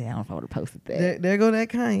Kanye. Yeah, I don't know if I would have posted that. There go that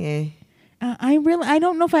Kanye. I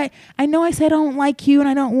don't know if I know I said I don't like you and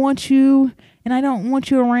I don't want you and I don't want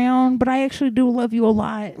you around, but I actually do love you a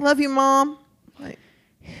lot. Love you, Mom. Like,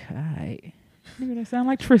 all right. Maybe that sound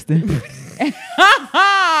like Tristan. Love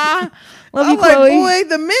I'm you, Chloe. Like, boy,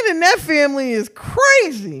 the men in that family is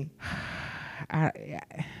crazy. I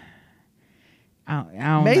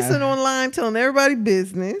don't Mason know. online telling everybody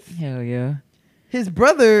business. Hell yeah. His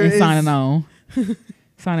brother is signing on.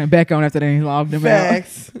 Signing back on after they logged him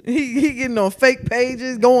Facts. Out. He getting on fake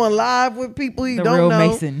pages, going live with people he don't know. The real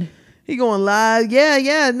Mason. He going live.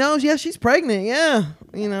 Yeah. No, yeah, she's pregnant. Yeah.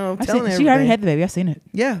 You know, telling everybody. She already had the baby. I've seen it.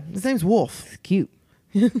 Yeah. His name's Wolf. It's cute.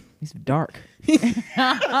 He's dark.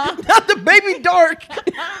 Not the baby dark.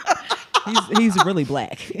 he's really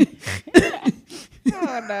black.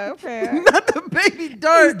 Oh no, fam. Not the baby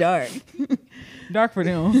dark. He's dark. Dark for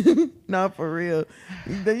them. Not for real.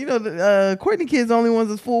 You know, the Courtney kids the only ones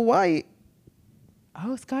that's full white.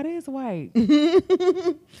 Oh, Scott is white. But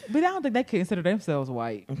I don't think they consider themselves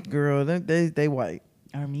white. Girl, they white.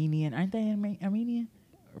 Armenian. Aren't they Armenian?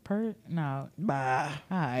 No. Bye.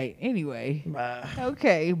 All right. Anyway. Bye.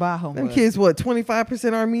 Okay. Bye, homework. Them kids, what,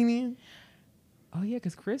 25% Armenian? Oh, yeah,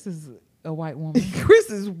 because Chris is a white woman. Chris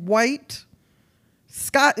is white.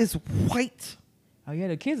 Scott is white. Oh yeah,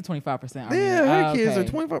 the kids are 25%. Yeah, her kids are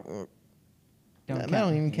 25.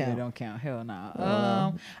 Don't even count. Yeah, don't count. Hell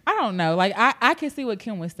no. I don't know. Like I can see what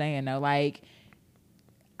Kim was saying though. Like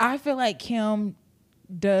I feel like Kim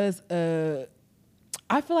does.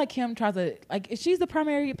 I feel like Kim tries to like she's the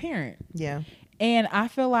primary parent. Yeah. And I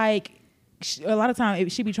feel like a lot of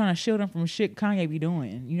times she be trying to shield him from shit Kanye be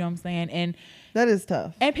doing. You know what I'm saying? And that is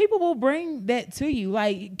tough. And people will bring that to you.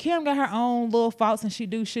 Like Kim got her own little faults and she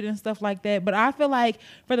do shit and stuff like that. But I feel like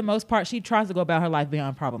for the most part, she tries to go about her life being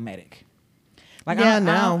unproblematic. Like I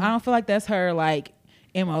don't feel like that's her like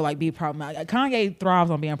MO, like be problematic. Kanye thrives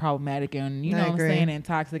on being problematic and you know what I'm saying, and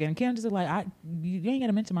toxic. And Kim just like you ain't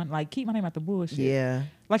gotta mention my keep my name out the bullshit. Yeah.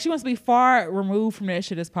 Like she wants to be far removed from that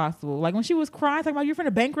shit as possible. Like when she was crying, talking about you're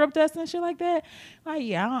finna bankrupt us and shit like that. Like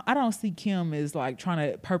yeah, I don't see Kim as like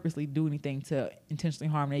trying to purposely do anything to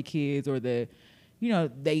intentionally harm their kids or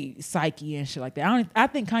they psyche and shit like that. I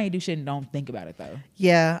think Kanye do shit and don't think about it though.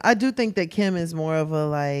 Yeah, I do think that Kim is more of a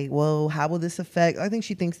like, well, how will this affect? I think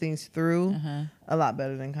she thinks things through a lot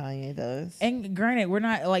better than Kanye does. And granted, we're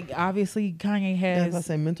not like obviously Kanye has I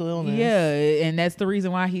say mental illness. Yeah, and that's the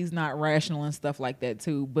reason why he's not rational and stuff like that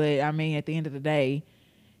too. But I mean, at the end of the day,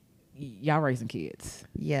 y'all raising kids.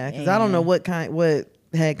 Yeah, because I don't know what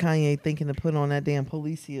had Kanye thinking to put on that damn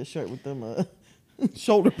Policia shirt with them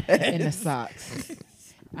shoulder pads and the socks.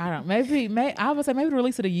 I don't. Maybe I would say maybe the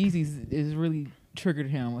release of the Yeezys is really triggered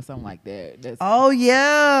him or something like that. Because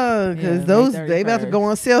they about to go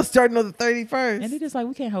on sale starting on the 31st. And they just like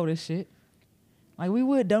we can't hold this shit. Like we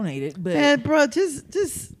would donate it, but man, bro,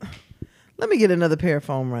 just let me get another pair of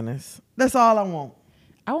foam runners. That's all I want.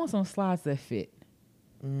 I want some slides that fit.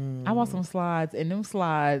 I want some slides, and them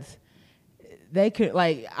slides. They could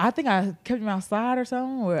I think I kept them outside or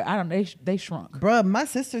something, or I don't know. They shrunk. Bruh, my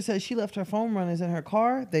sister said she left her foam runners in her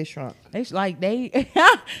car. They shrunk. They she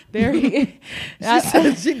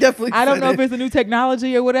definitely. I don't know if it's a new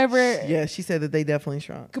technology or whatever. Yeah, she said that they definitely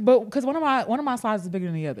shrunk. But because one of my slides is bigger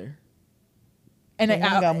than the other, and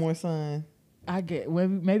I got more sun. I get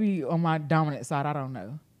maybe on my dominant side. I don't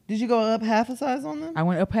know. Did you go up half a size on them? I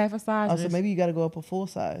went up half a size. Oh, so maybe you got to go up a full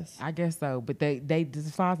size. I guess so, but the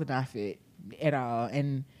size did not fit at all,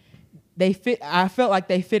 and they fit. I felt like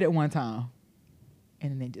they fit at one time,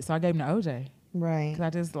 and then so I gave them to OJ, right? Because I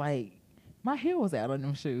just my heel was out on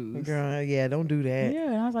them shoes. Girl, yeah, don't do that. Yeah,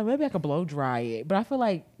 and I was like, maybe I could blow dry it, but I feel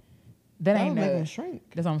like that ain't make them shrink.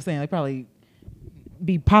 That's what I'm saying. They probably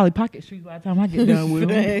be Polly Pocket shoes by the time I get done with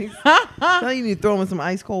them. Now you need to throw them in some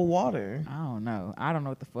ice cold water. I don't know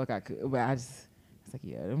what the fuck I could, but I was like,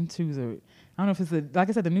 yeah, them shoes are. I don't know if it's like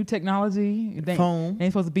I said, the new technology. Foam. They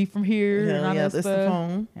ain't supposed to be from here. Yeah, and all that that's stuff. the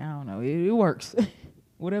foam. I don't know. It works.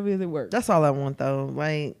 Whatever it is, it works. That's all I want though.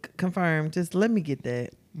 Like confirm. Just let me get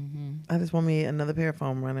that. I just want me another pair of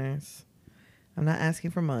foam runners. I'm not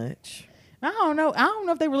asking for much. I don't know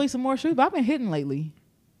if they released some more shoes, but I've been hitting lately.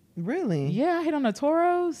 Really? Yeah, I hit on the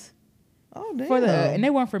Toros. Oh damn. And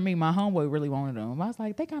they weren't for me. My homeboy really wanted them. I was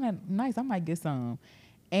like, they kind of nice. I might get some.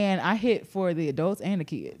 And I hit for the adults and the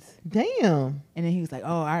kids. Damn. And then he was like,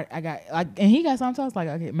 "Oh, I got and he got some." So I was like,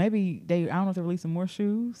 "Okay, maybe I don't know if they're releasing more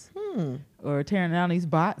shoes or tearing down these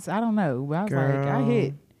bots. I don't know." But I was like, I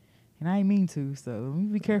hit, and I ain't mean to. So let me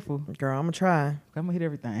be careful. Girl, I'm gonna try. I'm gonna hit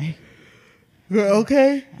everything.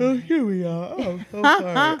 Okay. Oh, here we are. Oh, so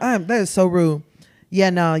sorry. That is so rude. Yeah,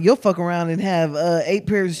 no, you'll fuck around and have 8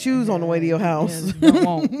 pairs of shoes on the way to your house. Yeah,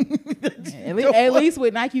 won't. At least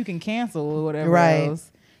with Nike, you can cancel or whatever else.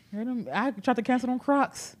 I tried to cancel them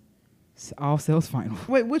Crocs. All sales final.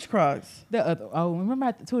 Wait, which Crocs? The other. Oh,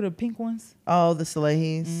 remember 2 of the pink ones? Oh, the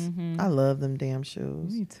Salehis. I love them damn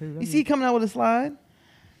shoes. Me too. You see he coming out with a slide?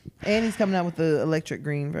 And he's coming out with the electric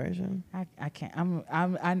green version. I can't.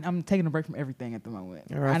 I'm taking a break from everything at the moment.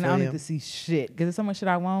 Right, I don't need to see shit because there's so much shit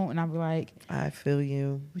I want, and I'll be like, I feel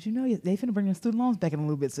you. But you know, they finna bring the student loans back in a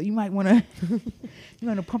little bit, so you might want to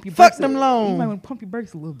pump your fuck brakes. Them loans. You might want to pump your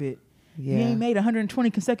brakes a little bit. Yeah. You ain't made 120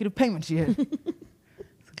 consecutive payments yet. So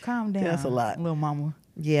calm down. That's a lot, little mama.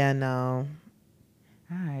 Yeah, no.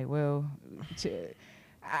 All right, well,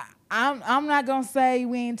 I'm not gonna say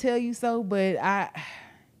we ain't tell you so, but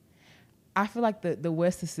I feel like the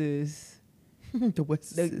Westeses,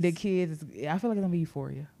 the kids, I feel like it's gonna be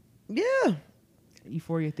Euphoria. Yeah.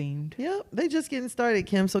 Euphoria themed. Yep. They just getting started,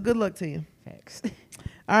 Kim. So good luck to you. Facts.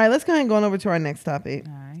 All right, let's go ahead and go on over to our next topic.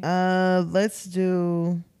 All right. Let's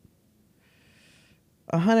do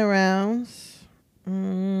 100 rounds.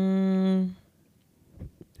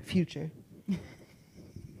 Future.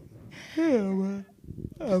 Yeah, man.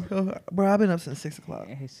 Bro, I've been up since 6 o'clock.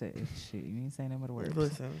 Hey, shit, you ain't saying them other words.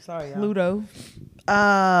 Listen, sorry, y'all. Pluto.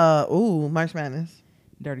 March Madness.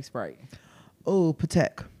 Dirty Sprite. Oh,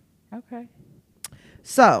 Patek. Okay.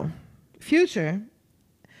 So, Future,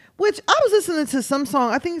 which I was listening to some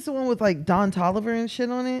song. I think it's the one with like Don Toliver and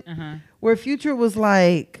shit on it, where Future was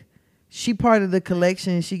like, she part of the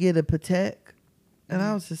collection. She get a Patek, and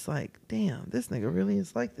I was just like, damn, this nigga really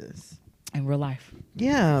is like this in real life.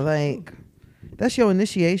 Yeah, like that's your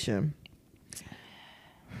initiation.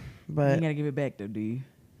 But you gotta give it back though, do you?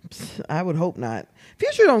 I would hope not.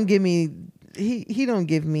 Future don't give me. He don't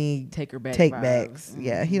give me take backs. Mm-hmm.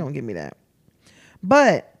 Yeah, he don't give me that.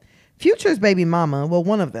 But Future's baby mama, well,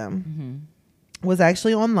 one of them, was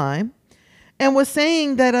actually online and was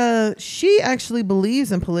saying that she actually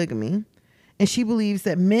believes in polygamy, and she believes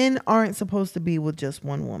that men aren't supposed to be with just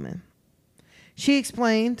one woman. She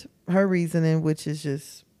explained her reasoning, which is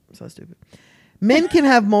just so stupid. Men can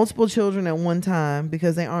have multiple children at one time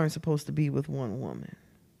because they aren't supposed to be with one woman.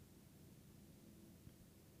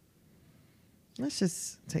 Let's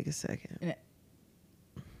just take a second.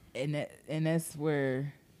 And that's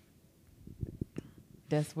where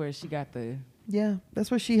she got the... Yeah, that's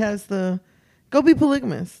where she has the... Go be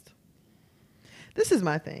polygamist. This is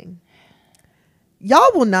my thing.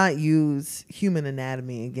 Y'all will not use human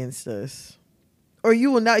anatomy against us. Or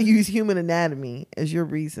you will not use human anatomy as your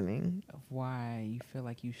reasoning. Of why you feel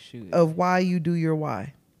like you should. Of why you do your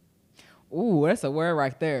why. Ooh, that's a word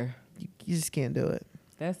right there. You just can't do it.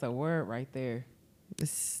 That's a word right there.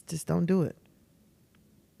 Just don't do it.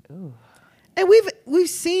 Ooh. And we've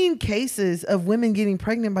seen cases of women getting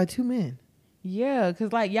pregnant by two men. Yeah,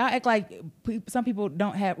 because like y'all act like some people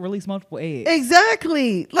don't release multiple eggs.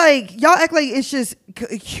 Exactly. Like y'all act like it's just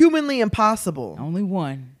humanly impossible. Only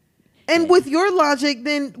one. And with your logic,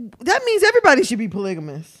 then that means everybody should be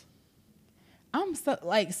polygamous. I'm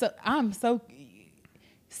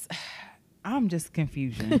just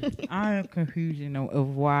confusion. I'm confusion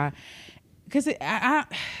of why. Cause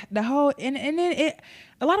the whole and then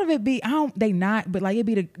a lot of it be they not, but like it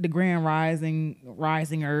be the grand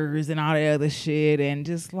risingers and all the other shit, and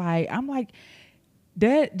just like I'm like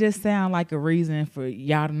that just sound like a reason for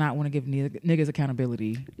y'all to not want to give niggas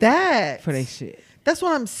accountability. That for their shit. That's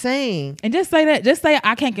what I'm saying. And just say that. Just say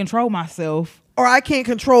I can't control myself. Or I can't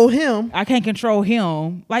control him. I can't control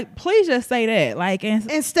him. Like, please just say that. Like,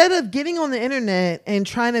 instead of getting on the internet and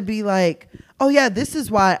trying to be like, oh yeah, this is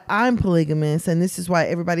why I'm polygamous and this is why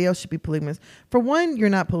everybody else should be polygamous. For one, you're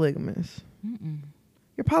not polygamous.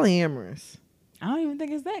 You're polyamorous. I don't even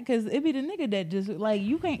think it's that, because it be the nigga that just like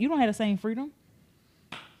you don't have the same freedom.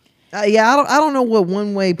 Yeah, I don't know what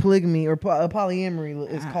one way polygamy or polyamory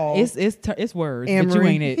is called. It's words, Amory. But you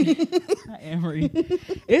ain't it. Not amory.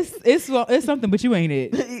 It's something, but you ain't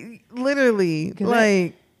it. Literally,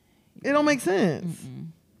 like it don't make sense.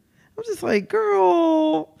 I'm just like,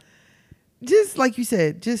 girl, just like you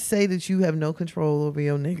said, just say that you have no control over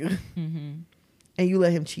your nigga, and you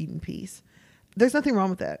let him cheat in peace. There's nothing wrong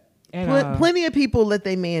with that. Plenty of people let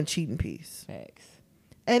their man cheat in peace. Facts.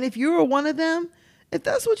 And if you're one of them, if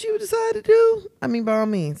that's what you decide to do, I mean, by all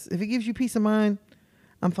means, if it gives you peace of mind,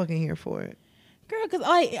 I'm fucking here for it. Girl, because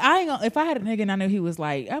I ain't gonna, if I had a nigga and I knew he was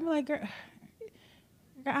like, I'm like, girl,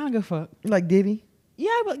 I don't give a fuck. Like Diddy?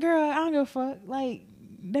 Yeah, but girl, I don't give a fuck. Like,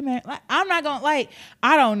 that man, like, I'm not gonna, like,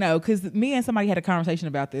 I don't know, because me and somebody had a conversation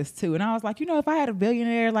about this too, and I was like, if I had a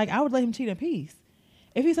billionaire, like, I would let him cheat in peace.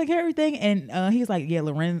 If he's like everything, and he's like, yeah,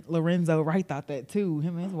 Lorenzo Wright thought that too,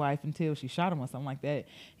 him and his wife, until she shot him or something like that.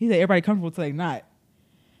 He said everybody comfortable till they not.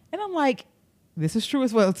 And I'm like, this is true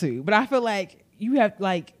as well too. But I feel like you have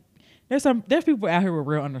like, there's people out here with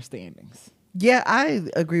real understandings. Yeah, I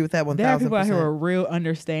agree with that 1,000%. There are people out here with real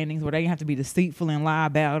understandings where they didn't have to be deceitful and lie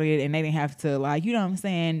about it, and they didn't have to, like, you know what I'm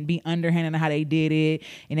saying, be underhanded in how they did it,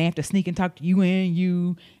 and they have to sneak and talk to you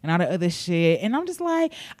and all the other shit. And I'm just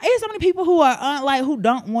like, there's so many people who are who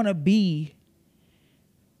don't want to be,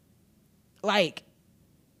 like,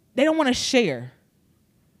 they don't want to share,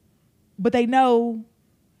 but they know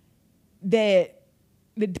that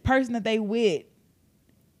the person that they with,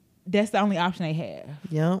 that's the only option they have.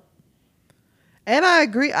 Yep. And I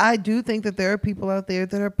agree. I do think that there are people out there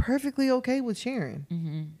that are perfectly okay with sharing,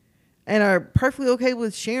 and are perfectly okay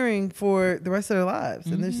with sharing for the rest of their lives.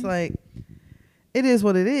 And it's like, it is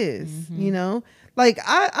what it is, you know? Like,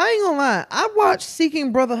 I ain't gonna lie. I watched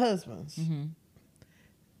Seeking Brother Husbands.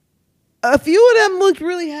 A few of them looked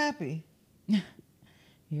really happy.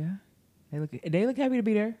 Yeah. They look happy to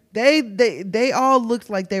be there. They all looked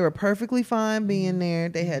like they were perfectly fine being there.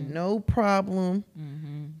 They had no problem.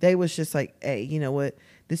 They was just like, hey, you know what?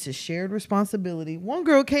 This is shared responsibility. One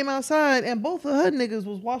girl came outside and both of her niggas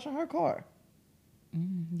was washing her car.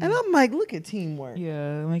 And I'm like, look at teamwork.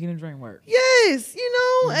 Yeah, making a dream work. Yes, you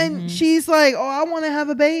know. And she's like, oh, I want to have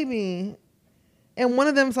a baby. And one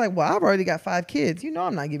of them's like, well, I've already got 5 kids. You know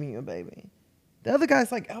I'm not giving you a baby. The other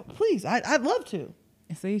guy's like, oh, please, I'd love to.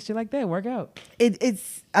 And see, shit like that work out.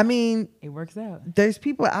 I mean, it works out. There's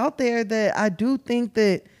people out there that I do think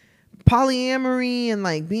that polyamory and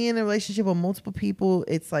like being in a relationship with multiple people,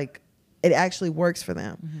 it's like it actually works for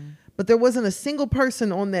them. Mm-hmm. But there wasn't a single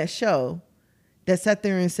person on that show that sat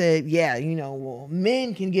there and said, yeah, you know, well,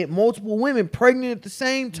 men can get multiple women pregnant at the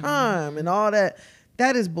same time mm-hmm. and all that.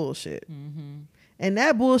 That is bullshit. Mm-hmm. And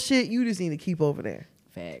that bullshit, you just need to keep over there.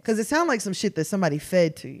 Facts. Because it sounds like some shit that somebody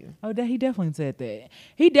fed to you. Oh, he definitely said that.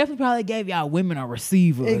 He definitely probably gave y'all women a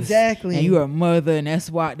receiver. Exactly. And you're a mother, and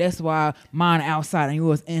that's why mine outside and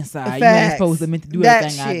yours inside. Facts. You ain't supposed to meant to do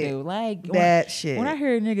everything I do. Like shit. When I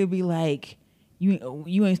hear a nigga be like,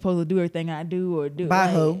 you ain't supposed to do everything I do or do. Bye,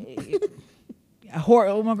 like,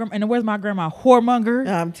 ho. And where's my grandma? Whoremonger.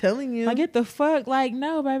 I'm telling you. Like, get the fuck. Like,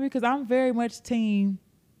 no, baby, because I'm very much team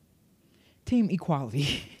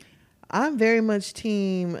equality. I'm very much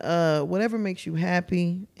team whatever makes you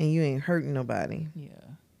happy and you ain't hurting nobody. Yeah.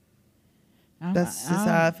 That's just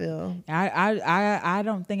how I feel. I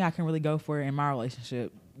don't think I can really go for it in my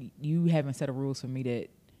relationship. You haven't set a rules for me that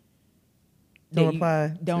don't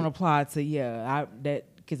apply. Don't apply to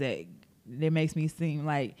because that makes me seem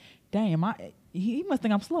like, damn, he must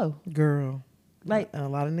think I'm slow. Girl. Like a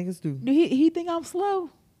lot of niggas do. Do he think I'm slow?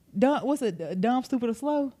 Dumb, what's it? Dumb, stupid, or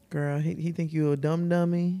slow? Girl, he think you a dumb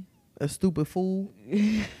dummy. A stupid fool.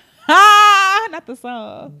 Not the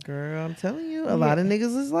song. Girl, I'm telling you, a lot of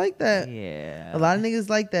niggas is like that. Yeah. A lot of niggas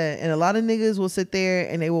like that. And a lot of niggas will sit there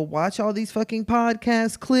and they will watch all these fucking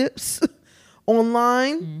podcast clips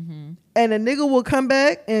online. Mm-hmm. And a nigga will come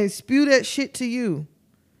back and spew that shit to you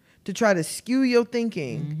to try to skew your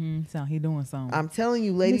thinking. Mm-hmm. So he doing something. I'm telling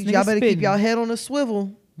you, ladies, y'all better keep y'all head on a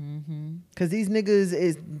swivel. Mm-hmm. Cause these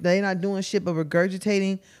niggas they not doing shit but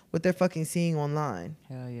regurgitating what they're fucking seeing online.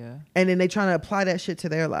 Hell yeah. And then they trying to apply that shit to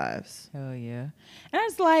their lives. Hell yeah. And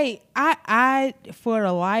it's like I for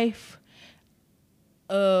the life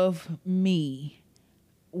of me,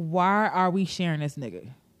 why are we sharing this nigga?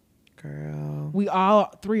 Girl, we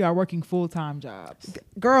all 3 are working full-time jobs.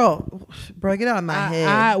 Girl, bro, get out of my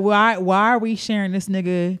head. Why are we sharing this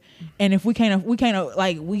nigga? And if we can't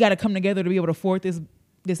like we got to come together to be able to afford this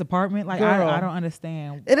apartment. Like, I don't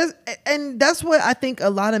understand. It is, and that's what I think a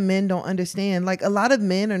lot of men don't understand. Like, a lot of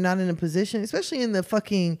men are not in a position, especially in the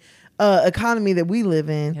fucking economy that we live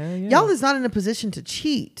in. Yeah. Y'all is not in a position to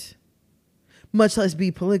cheat, much less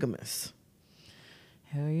be polygamous.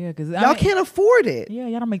 Hell yeah, because y'all can't afford it. Yeah,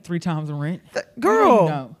 y'all don't make 3 times the rent.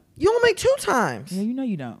 Girl, you don't make 2 times. Yeah, you know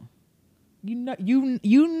you don't.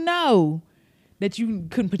 You know that you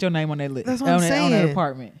couldn't put your name on that list. That's what I'm saying. On that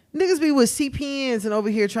apartment. Niggas be with CPNs and over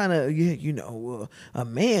here trying to, a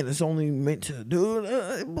man is only meant to do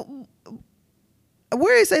it.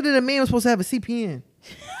 Where they say that a man was supposed to have a CPN?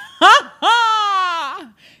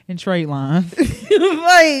 In trade lines.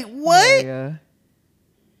 Like, what? Yeah.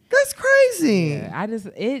 That's crazy. Yeah,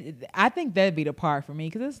 I think that'd be the part for me,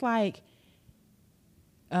 because it's like,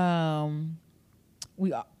 we're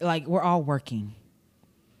all working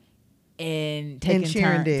and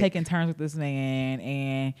taking turns with this man,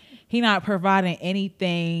 and he not providing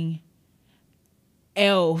anything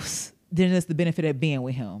else than just the benefit of being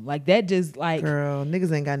with him. Like, that just like, girl,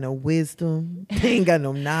 niggas ain't got no wisdom. They ain't got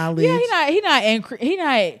no knowledge. Yeah, he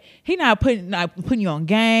not putting you on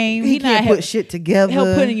game. He can't put shit together.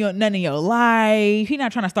 He'll put nothing in your life. He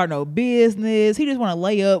not trying to start no business. He just want to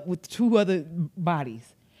lay up with 2 other bodies,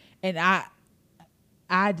 and I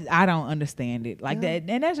don't understand it like that.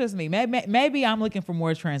 And that's just me. Maybe I'm looking for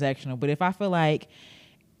more transactional, but if I feel like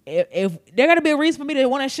if there gotta be a reason for me to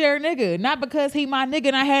want to share a nigga, not because he my nigga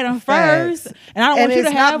and I had him first, and I don't want you to have him. And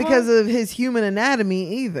it's not because of his human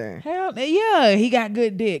anatomy either. Hell yeah, he got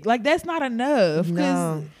good dick. Like, that's not enough.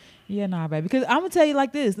 No. Yeah, nah, baby. Because I'm gonna tell you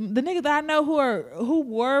like this: the niggas that I know who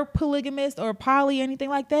were polygamist or poly or anything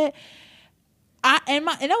like that. And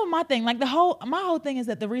that was my thing. Like, my whole thing is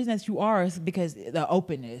that the reason that you are is because the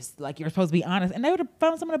openness. Like, you're supposed to be honest. And they would have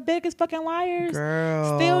found some of the biggest fucking liars.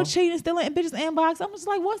 Girl. Still cheating, still in bitches' inbox. I'm just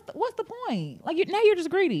like, what's the point? Like, now you're just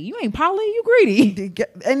greedy. You ain't poly, you greedy.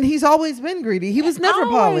 And he's always been greedy. He was never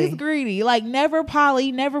poly. Always greedy. Like, never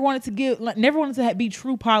poly. Never wanted to be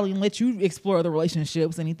true poly and let you explore other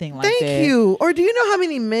relationships, anything like that. Thank you. Or do you know how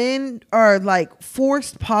many men are like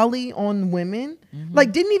forced poly on women? Mm-hmm.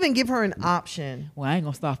 Like, didn't even give her an option. Well, I ain't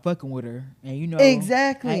gonna stop fucking with her, and you know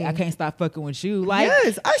exactly. I can't stop fucking with you. Like,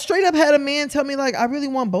 yes, I straight up had a man tell me, like, I really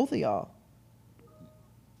want both of y'all.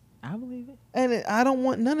 I believe it, and I don't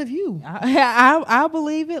want none of you. I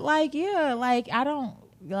believe it. Like, yeah, like, I don't.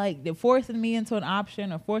 like they're forcing me into an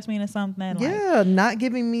option or force me into something. Yeah, like, not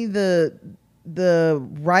giving me the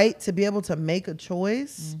right to be able to make a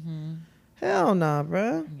choice. Mm-hmm. Hell nah,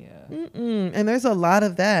 bro. Yeah. And there's a lot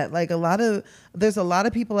of that. Like there's a lot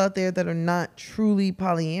of people out there that are not truly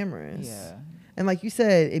polyamorous. Yeah. And like you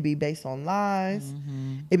said, it'd be based on lies.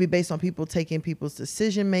 Mm-hmm. It'd be based on people taking people's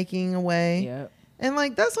decision making away. Yep. And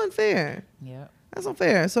like that's unfair. Yeah. That's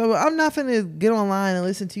unfair. So I'm not finna get online and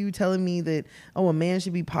listen to you telling me that a man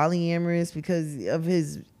should be polyamorous because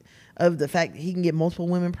of the fact that he can get multiple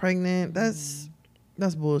women pregnant. That's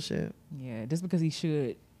bullshit. Yeah, just because he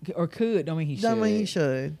should or could don't mean he should. Don't mean he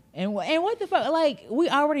should. And what the fuck? Like we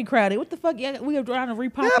already crowded. What the fuck? Yeah, we are trying to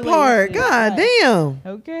repopulate. That part. God damn.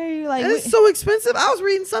 Okay. Like it's so expensive. I was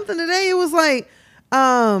reading something today. It was like,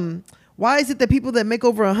 why is it that people that make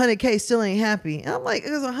over 100K still ain't happy? And I'm like,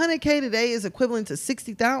 because 100K today is equivalent to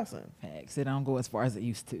 60,000. Facts. It don't go as far as it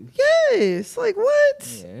used to. Yes. Like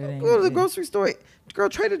what? Yeah, go to the grocery store. Girl,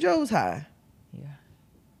 Trader Joe's high. Yeah.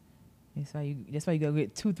 That's why you go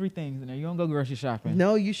get 2-3 things in there. You don't go grocery shopping.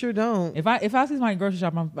 No, you sure don't. If I see somebody grocery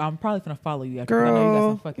shopping, I'm probably gonna follow you after. Girl, I know you got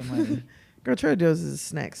some fucking money. Girl, Trader Joe's is a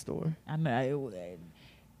snack store. I know.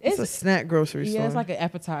 It's a snack grocery store. Yeah, it's like an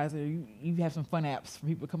appetizer. You have some fun apps for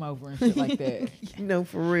people to come over and shit like that. No,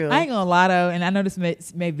 for real. I ain't gonna lie though, and I know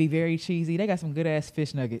this may be very cheesy. They got some good ass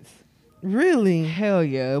fish nuggets. Really? Hell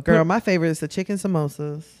yeah. Girl, my favorite is the chicken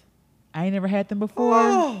samosas. I ain't never had them before.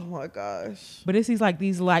 Oh my gosh. But it's these like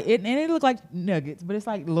and it look like nuggets, but it's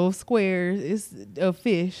like little squares. It's a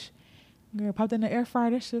fish. Girl, popped in the air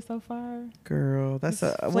fryer. That shit's so fire. Girl, that's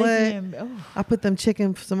a what? I put them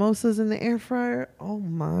chicken samosas in the air fryer. Oh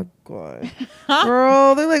my god,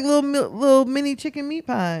 girl, they're like little mini chicken meat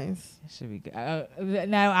pies. That should be good.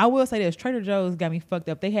 Now I will say this: Trader Joe's got me fucked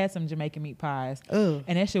up. They had some Jamaican meat pies, and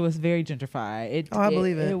that shit was very gentrified. I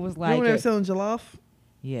believe it. It was like you were selling jollof.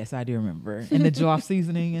 Yes, I do remember, and the jollof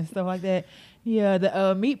seasoning and stuff like that. Yeah,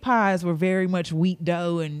 the meat pies were very much wheat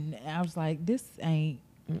dough, and I was like, this ain't.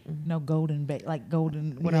 No golden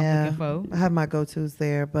what I'm looking for. I have my go-tos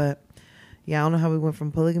there, but yeah, I don't know how we went from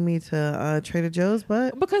Polygamy to Trader Joe's,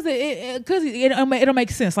 but because it'll make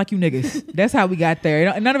sense like you niggas. That's how we got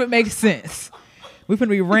there. None of it makes sense. We finna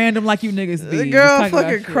be random like you niggas be. The girl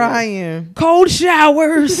fucking crying. Cold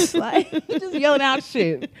showers. Like just yelling out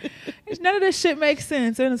shit. None of this shit makes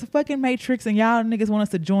sense. And it's a fucking Matrix, and y'all niggas want us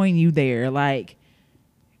to join you there. Like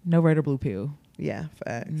no red or blue pill. Yeah,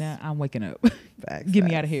 facts. Nah, I'm waking up. Facts. Get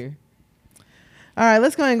me out of here. All right,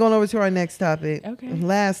 let's go ahead and go over to our next topic. Okay.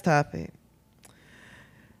 Last topic.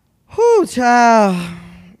 Whoo, child.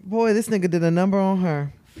 Boy, this nigga did a number on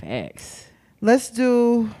her. Facts. Let's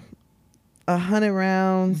do 100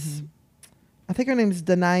 rounds. Mm-hmm. I think her name is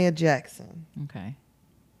Dania Jackson. Okay.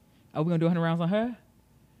 Are we going to do 100 rounds on her?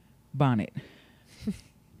 Bonnet.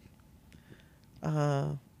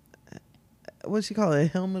 What's she call it? A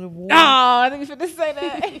helmet of war? Oh, I think you should just say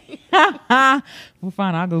that. Well,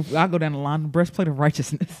 fine. I'll go down the line. Breastplate of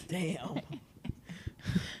righteousness. Damn.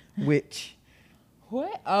 Witch.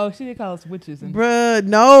 What? Oh, she did call us witches. Bruh,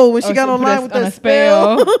 no. When she got online with that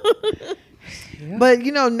spell. Yeah. But,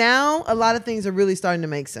 now a lot of things are really starting to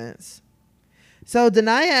make sense. So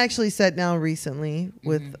Dania actually sat down recently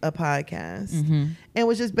with a podcast and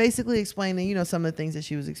was just basically explaining, some of the things that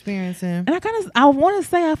she was experiencing. And I want to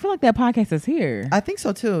say, I feel like that podcast is here. I think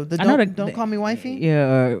so too. Don't call me wifey.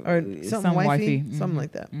 Yeah. Or something wifey. Something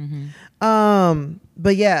like that.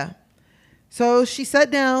 But yeah. So she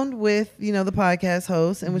sat down with, the podcast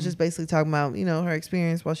host and was just basically talking about, her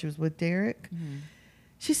experience while she was with Derrick.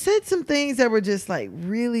 She said some things that were just like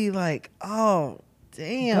really like, oh,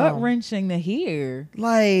 damn. Gut-wrenching to hear.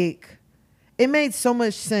 Like, it made so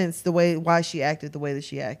much sense why she acted the way that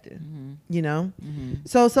she acted,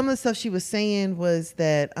 So some of the stuff she was saying was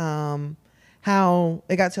that how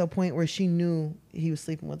it got to a point where she knew he was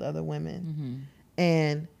sleeping with other women.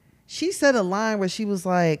 And she said a line where she was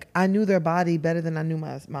like, I knew their body better than I knew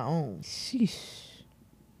my own. Sheesh.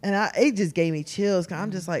 And it just gave me chills. Cause I'm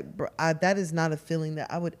just like, bro, that is not a feeling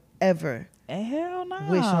that I would ever hell no.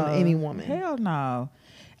 wish on any woman. Hell no.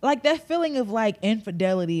 Like that feeling of like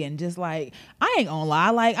infidelity and just like, I ain't gonna lie.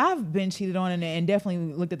 Like I've been cheated on and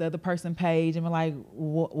definitely looked at the other person's page and been like,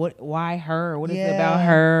 why her? What is it about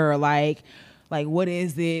her? Or like what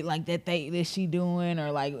is it like that she doing?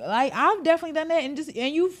 Or like I've definitely done that and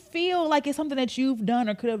you feel like it's something that you've done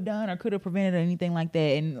or could have prevented or anything like that.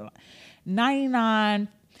 And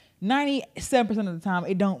 97% of the time,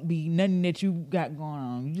 it don't be nothing that you got going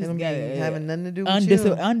on. You just got having nothing to do with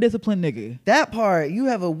you. Undisciplined nigga. That part, you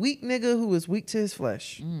have a weak nigga who is weak to his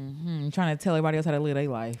flesh. Trying to tell everybody else how to live their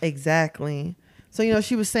life. Exactly. So, you know,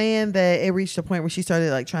 she was saying that it reached a point where she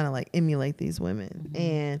started like trying to like emulate these women,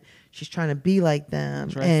 and she's trying to be like them,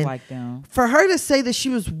 dress like them. For her to say that she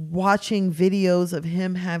was watching videos of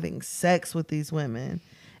him having sex with these women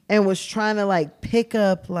and was trying to like pick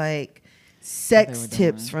up like sex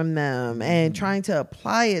tips from them and trying to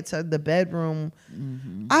apply it to the bedroom.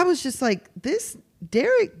 I was just like, this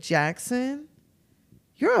Derrick Jackson,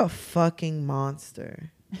 you're a fucking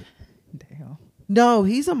monster. Damn. No,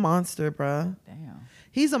 he's a monster, bruh. Damn.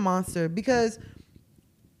 He's a monster because,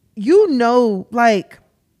 you know, like,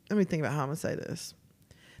 let me think about how I'm going to say this.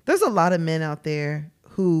 There's a lot of men out there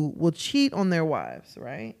who will cheat on their wives,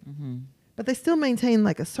 right? But they still maintain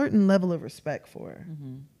like a certain level of respect for her.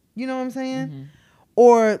 You know what I'm saying?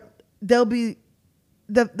 Or they'll be,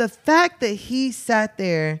 the fact that he sat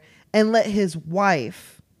there and let his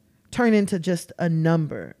wife turn into just a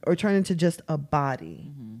number or turn into just a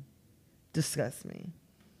body disgusts me.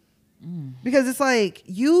 Because it's like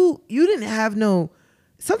you didn't have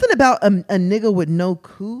something about a nigga with no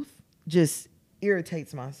couth just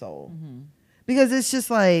irritates my soul. Because it's just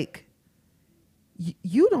like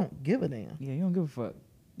you don't give a damn. Yeah, you don't give a fuck.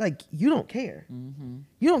 Like, you don't care.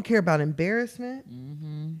 You don't care about embarrassment.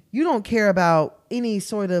 You don't care about any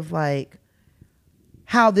sort of like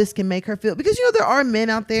how this can make her feel. Because, you know, there are men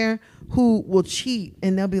out there who will cheat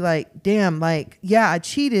and they'll be like, damn, like, yeah, I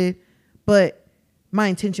cheated, but my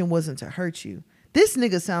intention wasn't to hurt you. This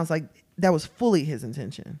nigga sounds like that was fully his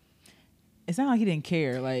intention. It sounds like he didn't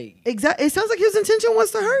care. Like, exactly. It sounds like his intention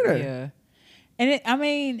was to hurt her. Yeah. And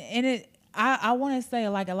I want to say,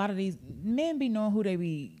 like, a lot of these men be knowing who they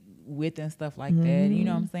be with and stuff like that. You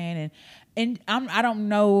know what I'm saying? And I don't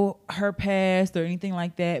know her past or anything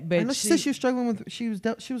like that. But I know she said she was struggling with. She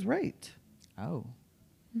was raped. Oh.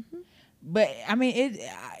 But I mean,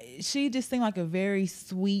 she just seemed like a very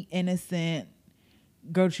sweet, innocent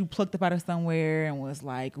girl that you plucked up out of somewhere and was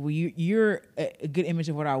like, well, you're a good image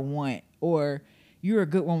of what I want, or you're a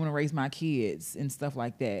good woman to raise my kids and stuff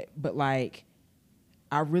like that. But like,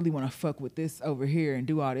 I really want to fuck with this over here and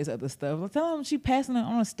do all this other stuff. Like, tell them she passing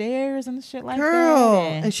on the stairs and shit like Girl,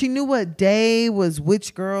 that. and she knew what day was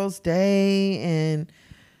which girl's day. And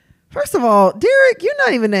first of all, Derrick, you're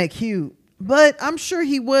not even that cute. But I'm sure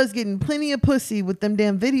he was getting plenty of pussy with them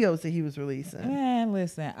damn videos that he was releasing. Man,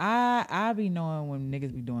 listen, I be knowing when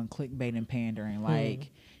niggas be doing clickbait and pandering. Like,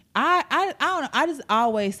 I don't know. I just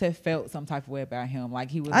always have felt some type of way about him. Like,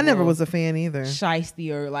 he was. I never was a fan either.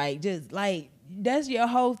 Shiesty, or like, just like, that's your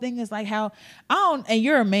whole thing. Is like how and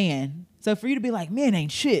you're a man, so for you to be like, men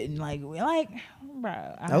ain't shit, and like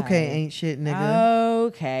bro. Okay, ain't shit, nigga.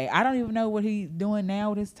 Okay, I don't even know what he's doing now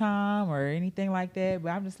with his time or anything like that. But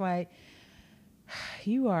I'm just like,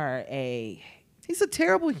 he's a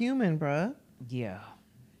terrible human, bruh. Yeah.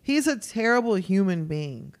 He's a terrible human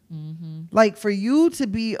being. Like, for you to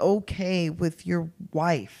be okay with your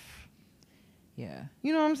wife. Yeah.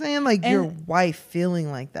 You know what I'm saying? Like, your wife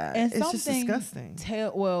feeling like that. And it's just disgusting.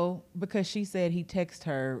 Because she said he texted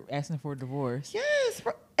her asking for a divorce. Yes.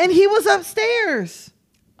 Bro. And he was upstairs.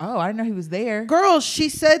 Oh, I didn't know he was there. Girl, she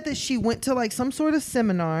said that she went to like some sort of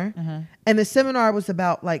seminar, and the seminar was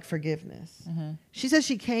about like forgiveness. She said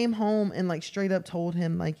she came home and like straight up told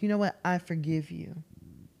him, like, you know what? I forgive you.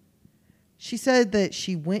 She said that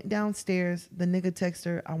she went downstairs. The nigga texted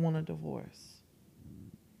her, I want a divorce.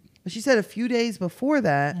 But she said a few days before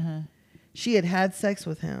that, she had sex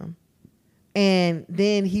with him. And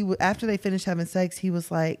then after they finished having sex, he was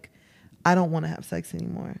like, I don't want to have sex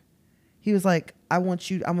anymore. He was like, I'm going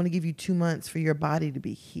to give you 2 months for your body to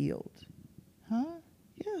be healed. Huh?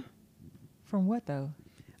 Yeah. From what though?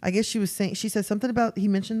 I guess she said something about, he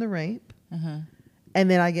mentioned the rape. And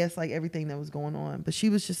then I guess like everything that was going on. But she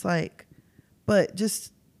was just like, but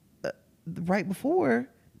just right before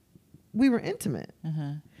we were intimate.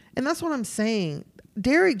 And that's what I'm saying.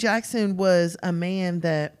 Derrick Jackson was a man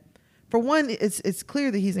that, for one, it's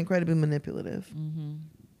clear that he's incredibly manipulative.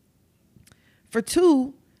 For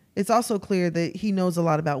two, it's also clear that he knows a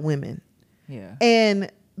lot about women. Yeah.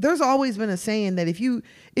 And there's always been a saying that if you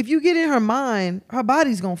get in her mind, her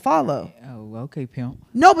body's gonna follow. Oh, okay, pimp.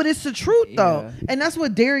 No, but it's the truth though. And that's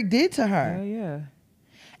what Derrick did to her. Oh yeah.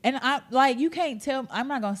 And you can't tell. I'm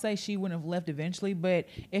not gonna say she wouldn't have left eventually, but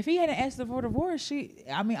if he hadn't asked her for a divorce,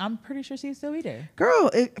 I'm pretty sure she'd still be there. Girl,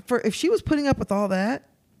 if she was putting up with all that,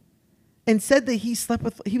 and said that he was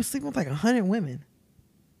sleeping with like 100 women.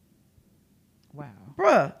 Wow,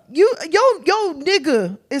 bruh, yo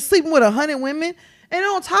nigga is sleeping with 100 women, and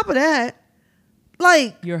on top of that,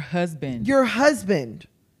 like your husband.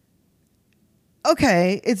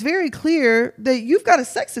 Okay, it's very clear that you've got a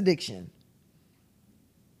sex addiction.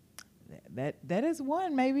 That is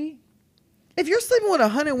one, maybe. If you're sleeping with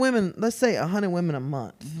 100 women, let's say 100 women a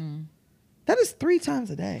month, that is 3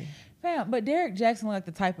 times a day. Fam, but Derrick Jackson looked like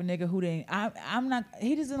the type of nigga who didn't. I'm not.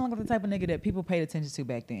 He just didn't look like the type of nigga that people paid attention to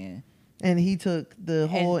back then. And he took the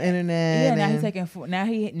whole internet. Yeah, now he's taking. Now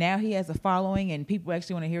he has a following, and people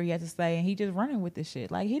actually want to hear what he has to say, and he just running with this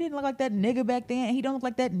shit. Like he didn't look like that nigga back then, and he don't look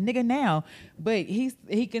like that nigga now. But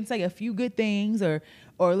he can say a few good things, or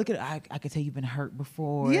look at I could tell you've been hurt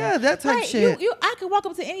before. Yeah, that type like, shit. I could walk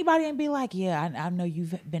up to anybody and be like, yeah, I know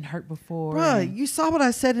you've been hurt before. Bruh, you saw what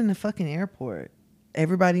I said in the fucking airport.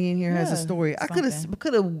 Everybody in here has a story. I could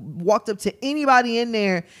have walked up to anybody in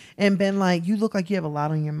there and been like, you look like you have a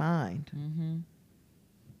lot on your mind.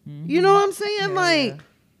 You know what I'm saying?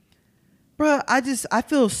 Bruh, I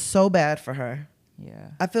feel so bad for her.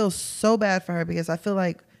 Yeah. I feel so bad for her because I feel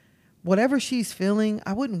like whatever she's feeling,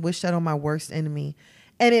 I wouldn't wish that on my worst enemy.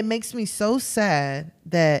 And it makes me so sad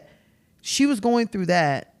that she was going through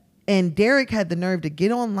that and Derrick had the nerve to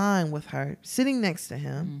get online with her, sitting next to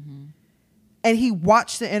him. And he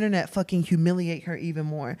watched the internet fucking humiliate her even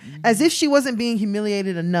more. As if she wasn't being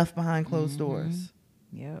humiliated enough behind closed doors.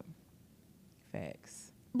 Yep.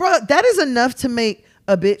 Facts. Bro, that is enough to make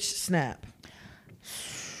a bitch snap.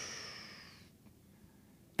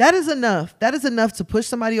 That is enough. That is enough to push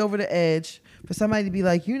somebody over the edge. For somebody to be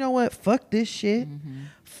like, you know what? Fuck this shit.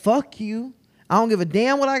 Fuck you. I don't give a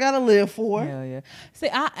damn what I gotta live for. Hell yeah. See,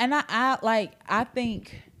 I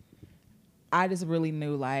think I just really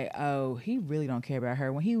knew like, oh, he really don't care about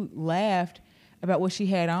her. When he laughed about what she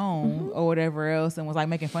had on or whatever else and was like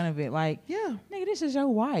making fun of it, like, yeah, nigga, this is your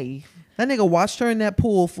wife. That nigga watched her in that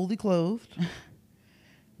pool fully clothed.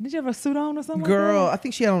 Did you have a suit on or something? Girl, like that? I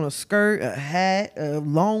think she had on a skirt, a hat, a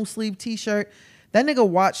long sleeve t-shirt. That nigga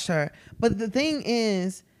watched her. But the thing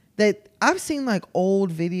is that I've seen like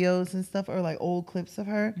old videos and stuff or like old clips of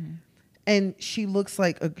her. And she looks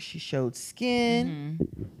like she showed skin,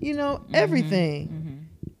 you know, everything.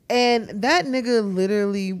 And that nigga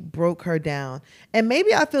literally broke her down. And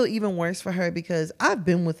maybe I feel even worse for her because I've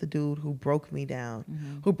been with a dude who broke me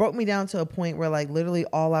down. Who broke me down to a point where like literally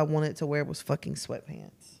all I wanted to wear was fucking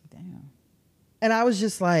sweatpants. Damn. And I was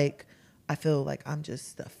just like, I feel like I'm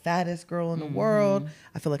just the fattest girl in the world.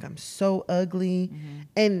 I feel like I'm so ugly.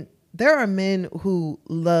 And there are men who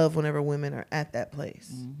love whenever women are at that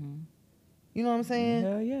place. You know what I'm saying?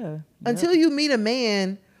 Hell yeah. Until you meet a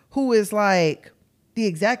man who is like the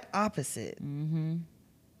exact opposite. And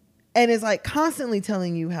is like constantly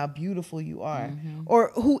telling you how beautiful you are.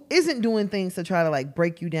 Or who isn't doing things to try to like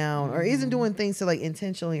break you down or isn't doing things to like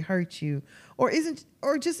intentionally hurt you or just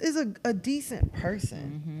is a decent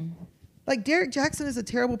person. Like Derrick Jackson is a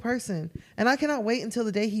terrible person. And I cannot wait until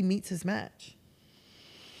the day he meets his match.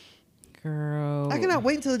 Girl. I cannot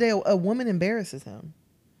wait until the day a woman embarrasses him.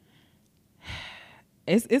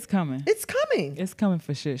 It's coming. It's coming. It's coming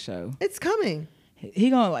for shit show. It's coming.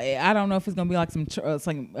 He gonna like. I don't know if it's gonna be like some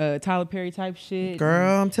Tyler Perry type shit,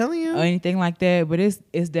 girl. I'm telling you, or anything like that. But it's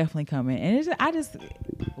definitely coming. And it's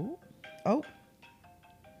ooh. Oh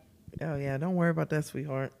yeah. Don't worry about that,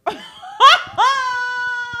 sweetheart.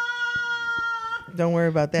 Don't worry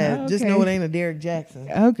about that. Okay. Just know it ain't a Derrick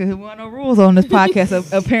Jackson. Okay, we want no rules on this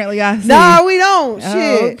podcast. Apparently, I see. Nah, we don't.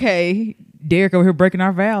 Shit. Okay, Derrick over here breaking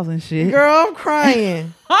our vows and shit. Girl, I'm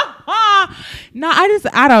crying. No,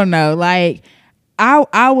 I don't know. Like,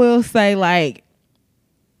 I will say like,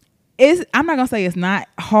 I'm not gonna say it's not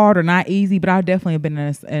hard or not easy, but I've definitely been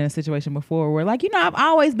in a situation before where like, you know, I've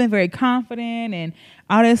always been very confident and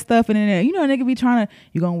all that stuff, and then you know, nigga be trying to,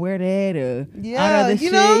 you gonna wear that or all that other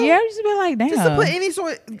shit. Know, yeah, just be like, damn. Just to put any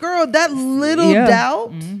sort, girl, that little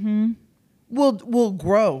doubt will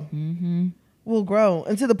grow. Will grow,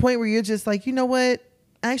 and to the point where you're just like, you know what?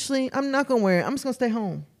 Actually, I'm not gonna wear it. I'm just gonna stay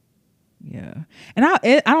home. Yeah, and I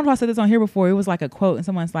don't know if I said this on here before. It was like a quote, and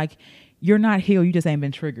someone's like, "You're not healed. You just ain't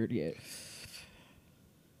been triggered yet."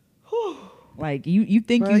 Like you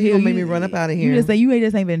think you healed, you made me run up out of here. You just say you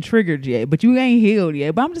just ain't been triggered yet, but you ain't healed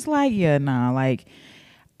yet. But I'm just like, yeah, nah. Like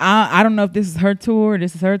I don't know if this is her tour,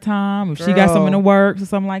 this is her time, if she got something in the works or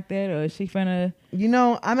something like that, or is she finna. You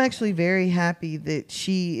know, I'm actually very happy that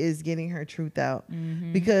she is getting her truth out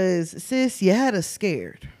because sis, you had us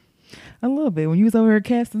scared. A little bit when you was over here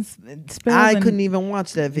casting spells. I couldn't even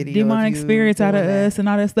watch that video. Demonic spirits out of us and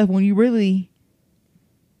all that stuff. When you really.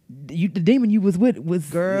 The demon you was with was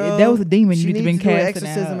girl. That was a demon you need to been casting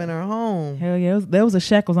out. Exorcism in her home. Hell yeah, there was a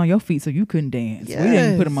shackles on your feet so you couldn't dance. Yes, we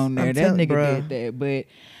didn't put them on there. That nigga did that. But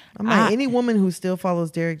I'm like, any woman who still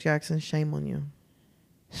follows Derrick Jackson, shame on you.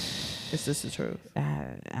 It's just the truth.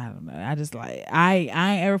 I don't know. I just like I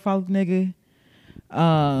ain't ever followed the nigga,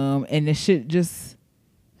 and the shit just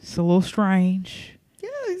it's a little strange. Yeah,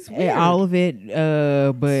 It's weird. all of it.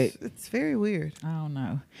 But it's very weird. I don't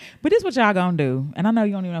know. But this is what y'all gonna do, and I know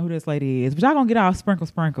you don't even know who this lady is, but y'all gonna get all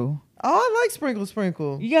sprinkle. Oh, I like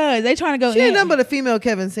Sprinkle. Yeah, they trying to go. She ain't nothing but a female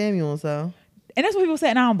Kevin Samuels, though. And that's what people say,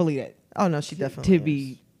 and I don't believe that. Oh no, she definitely to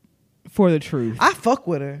be for the truth. I fuck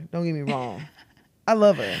with her. Don't get me wrong. I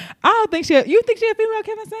love her. I don't think she. You think she a female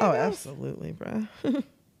Kevin Samuels? Oh, absolutely, bro.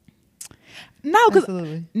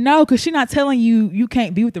 No, because she not telling you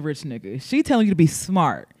can't be with the rich nigga. She telling you to be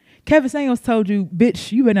smart. Kevin Samuels told you,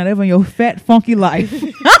 bitch, you better not ever in your fat, funky life.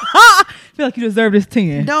 Feel like you deserve this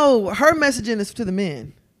 10. No, her messaging is to the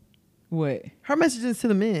men. What? Her messaging is to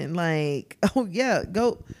the men. Like, oh yeah,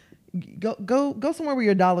 go somewhere where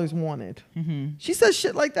your dollar's wanted. Mm-hmm. She says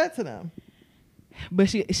shit like that to them. But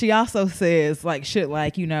she also says like shit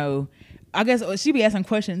like, you know, I guess she be asking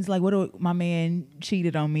questions like, what do my man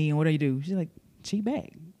cheated on me and what do you do? She's like, cheat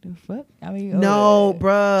back. The fuck? I mean, no,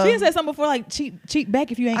 bruh. She said something before like cheat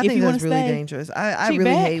back if you ain't. I if think you that's really stay. dangerous. I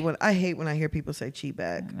really hate when I hear people say cheat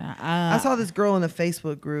back. I saw this girl in a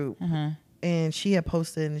Facebook group, and she had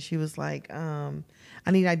posted and she was like, I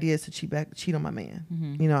need ideas to cheat on my man.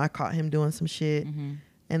 Mm-hmm. You know, I caught him doing some shit,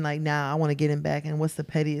 and like now I want to get him back. And what's the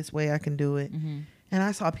pettiest way I can do it? Mm-hmm. And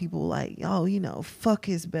I saw people like, oh, you know, fuck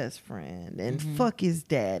his best friend and fuck his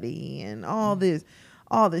daddy and all this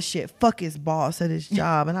shit. Fuck his boss at his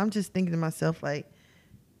job. And I'm just thinking to myself, like,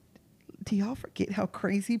 do y'all forget how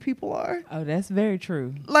crazy people are? Oh, that's very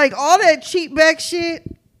true. Like all that cheat back shit.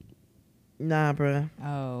 Nah, bruh.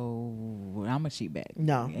 Oh, I'm a cheat back.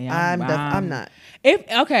 No, I'm not.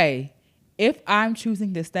 If I'm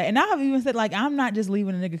choosing to stay, and I've even said like I'm not just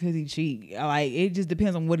leaving a nigga because he cheat. Like it just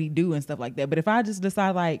depends on what he do and stuff like that. But if I just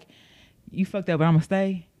decide like you fucked up, but I'm gonna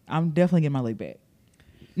stay, I'm definitely getting my leg back.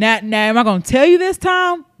 Now, am I gonna tell you this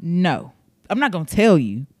time? No, I'm not gonna tell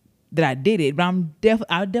you that I did it, but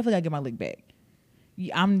I definitely gotta get my lick back.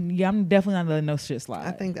 I'm definitely not letting no shit slide.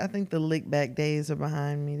 I think the lick back days are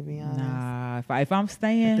behind me, to be honest. Nah, if I'm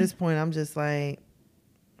staying at this point, I'm just like,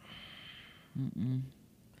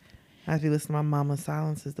 I have to listen to my mama.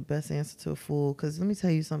 Silence is the best answer to a fool. Because let me tell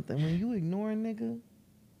you something: when you ignore a nigga,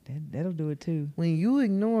 that'll do it too. When you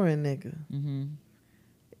ignore a nigga,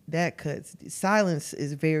 that cuts. Silence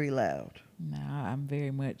is very loud. Nah, I'm very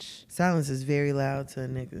much. Silence is very loud to a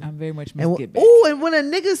nigga. I'm very much. And when a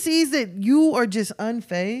nigga sees that you are just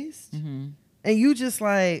unfazed, and you just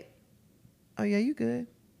like, oh yeah, you good.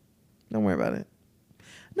 Don't worry about it.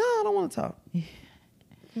 No, I don't want to talk.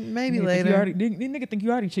 Maybe later. Nigga think you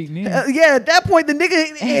already cheating. Yeah, at that point, the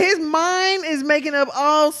nigga, his mind is making up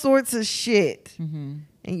all sorts of shit, and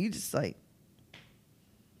you just like,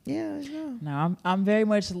 yeah, no. No, I'm very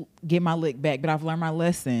much get my lick back, but I've learned my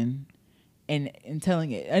lesson. And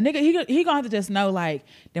telling it, a nigga, he gonna have to just know like,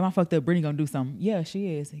 damn, I fucked up. Brittany gonna do something. Yeah,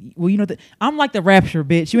 she is. Well, you know, I'm like the rapture,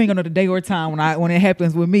 bitch. You ain't gonna know the day or time when it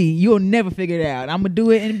happens with me. You'll never figure it out. I'm gonna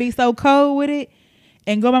do it and be so cold with it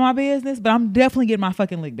and go about my business. But I'm definitely getting my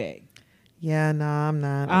fucking lick back. Yeah, nah, I'm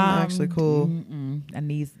not. I'm actually cool.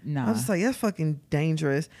 Nah. I'm just like, that's fucking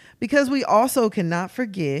dangerous because we also cannot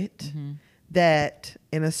forget that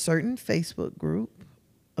in a certain Facebook group,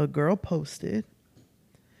 a girl posted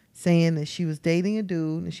saying that she was dating a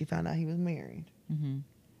dude and she found out he was married. And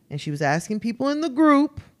she was asking people in the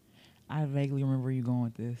group. I vaguely remember you going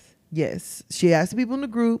with this. Yes. She asked the people in the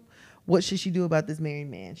group, what should she do about this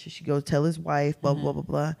married man? Should she go tell his wife, blah, blah, blah,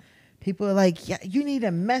 blah. People are like, yeah, you need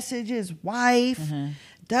to message his wife,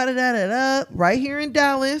 da-da-da-da-da. Right here in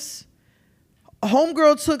Dallas, a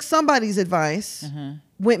homegirl took somebody's advice,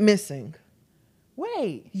 went missing.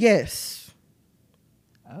 Wait. Yes.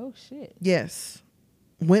 Oh, shit. Yes.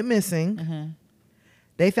 Went missing.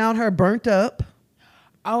 They found her burnt up.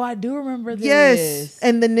 Oh, I do remember this. Yes.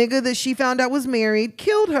 And the nigga that she found out was married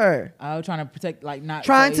killed her. Oh, trying to protect, like not.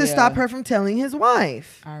 Trying to stop her from telling his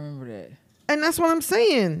wife. I remember that. And that's what I'm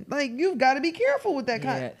saying. Like, you've got to be careful with that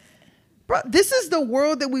kind. Bro, this is the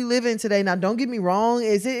world that we live in today. Now, don't get me wrong.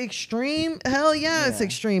 Is it extreme? Hell yeah, it's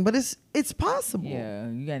extreme. But it's possible. Yeah,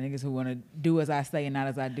 you got niggas who want to do as I say and not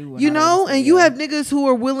as I do. You know, and you have niggas who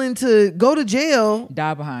are willing to go to jail.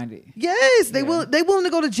 Die behind it. Yes, they will. They willing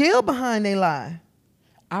to go to jail behind they lie.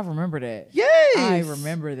 I remember that. Yes. I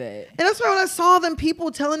remember that. And that's why when I saw them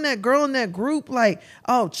people telling that girl in that group, like,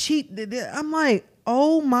 oh, cheat. I'm like,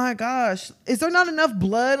 oh my gosh. Is there not enough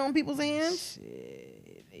blood on people's hands? Shit.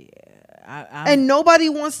 And nobody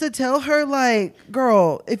wants to tell her, like,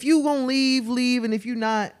 girl, if you gonna leave, and if you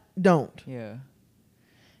not, don't. Yeah.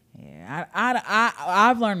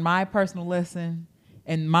 I've learned my personal lesson,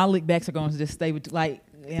 and my lick backs are going to just stay with like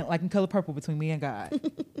in Color Purple between me and God.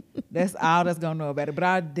 That's all that's gonna know about it. But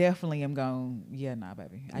I definitely am going. Yeah, nah,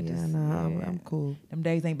 baby. I'm cool. Them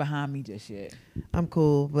days ain't behind me just yet. I'm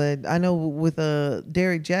cool, but I know with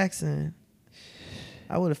Derrick Jackson,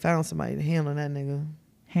 I would have found somebody to handle that nigga.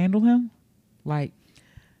 Handle him, like.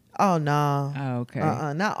 Oh no. Oh, okay.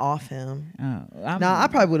 Not off him. Oh, I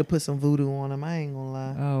probably would have put some voodoo on him. I ain't gonna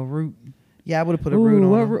lie. Oh, root. Yeah, I would have put a root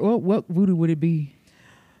on him. What voodoo would it be?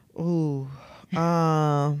 Ooh.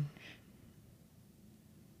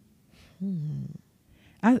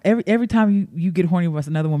 Every time you get horny with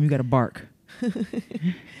another woman, you got to bark.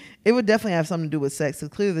 It would definitely have something to do with sex. Cause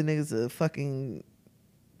clearly the nigga's a fucking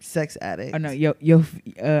sex addict. Oh no,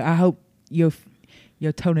 I hope your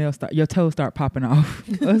toes start popping off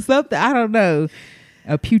or something. I don't know,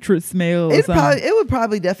 a putrid smell. It would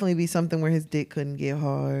probably definitely be something where his dick couldn't get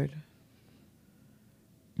hard.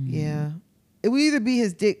 Yeah, it would either be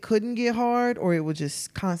his dick couldn't get hard or it would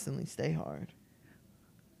just constantly stay hard.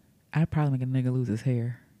 I'd probably make a nigga lose his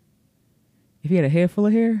hair. If he had a head full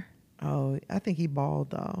of hair. Oh, I think he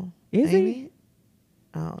bald though. Is he?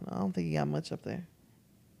 I don't know. I don't think he got much up there.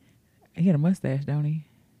 He had a mustache, don't he?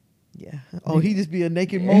 Yeah. Oh, he just be a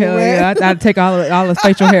naked mole Hell rat? yeah, I'd take all the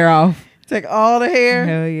facial hair off. Take all the hair?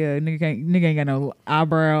 Hell yeah. Nigga ain't got no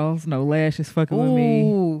eyebrows, no lashes fucking with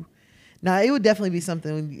me. Now, it would definitely be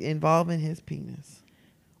something involving his penis.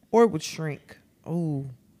 Or it would shrink. Oh.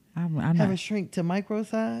 I'm have it shrink to micro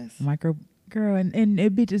size? Micro, girl, and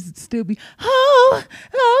it bitches still be, oh,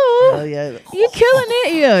 yeah. You killing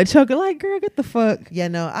it. Yeah, choking like, girl, get the fuck. Yeah,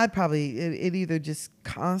 no, I'd probably, it either just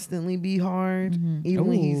constantly be hard, even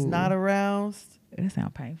when he's not aroused. That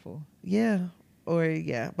sounds painful. Yeah. Or,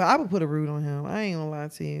 yeah. But I would put a root on him. I ain't gonna lie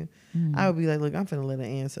to you. I would be like, look, I'm finna let an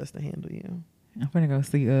ancestor handle you. I'm finna go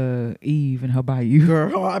see Eve and her bayou.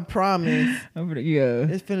 Girl, I promise. Yeah.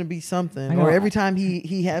 It's finna be something. Or every time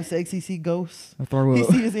he have sex, he see ghosts. I throw up. He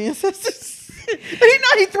see his ancestors.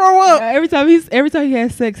 He throw up. Every time he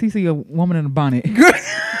has sex, he see a woman in a bonnet.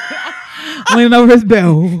 Leaning over his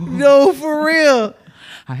bell. No, for real.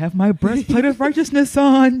 I have my breastplate of righteousness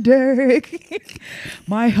on, Derrick.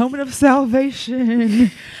 My helmet of salvation.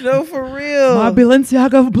 No, for real. My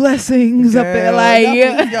Balenciaga of blessings. Girl, up there, like,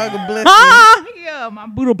 Balenciaga blessings. Yeah, my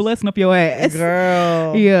Buddha blessing up your ass.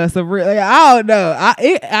 Girl. Yeah, so really, I don't know.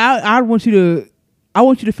 I want you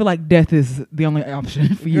to feel like death is the only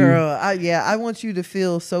option for you. Girl, I want you to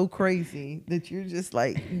feel so crazy that you're just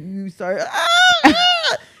like, you start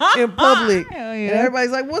in public. Hell yeah. And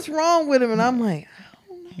everybody's like, what's wrong with him? And I'm like,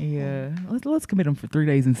 yeah, let's commit him for 3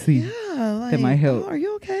 days and see. Yeah, like, that might help. Oh, are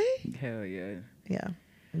you okay? Hell yeah. Yeah,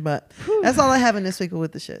 but that's all I have in this week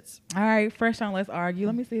with the shits. All right, fresh on Let's Argue.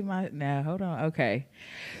 Let me see if hold on. Okay,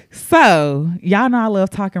 so y'all know I love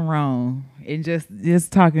talking wrong and just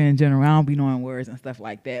talking in general. I don't be knowing words and stuff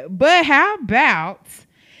like that. But how about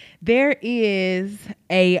there is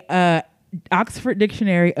a Oxford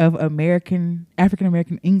Dictionary of African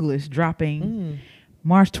American English dropping.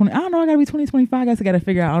 March 20. I don't know. I gotta be 2025. I guess I gotta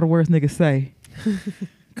figure out all the words niggas say.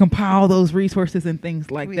 Compile those resources and things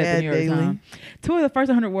like that. The New York Times. 2 of the first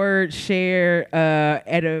 100 words shared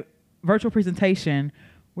at a virtual presentation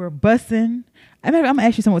were bussin'. I'm gonna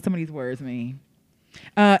ask you what some of these words mean.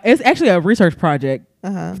 It's actually a research project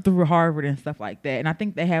through Harvard and stuff like that. And I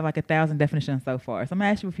think they have like 1,000 definitions so far. So I'm gonna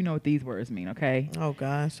ask you if you know what these words mean. Okay. Oh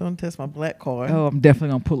gosh, don't test my black card. Oh, I'm definitely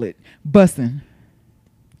gonna pull it. Bussin'.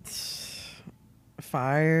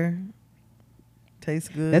 Fire. Tastes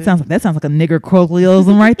good. That sounds like a nigger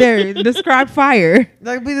colloquialism right there. Describe fire.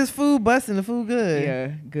 Like be this food busting, the food good.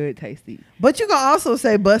 Yeah, good, tasty. But you can also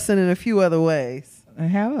say busting in a few other ways. And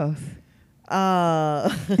how else?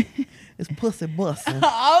 It's pussy busting.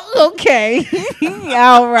 Oh, okay.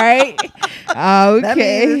 All right. Okay. That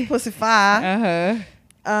means it's pussy fire.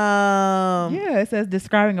 Yeah, it says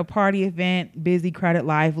describing a party event, busy, crowded,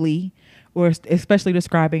 lively. Or especially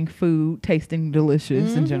describing food, tasting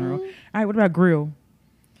delicious in general. All right, what about grill?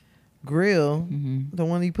 Grill? The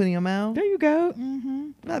one you put in your mouth? There you go.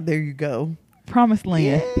 Not there you go. Promised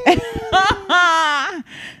land. Yeah.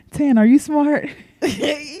 10, are you smart?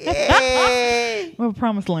 Yeah. What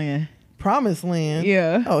Promised land? Promised land?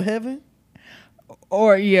 Yeah. Oh, heaven?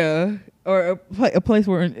 Or, yeah. Or a place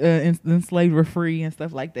where enslaved were free and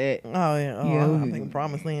stuff like that. Oh, yeah. Oh, yeah. I think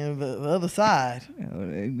promised land, the other side.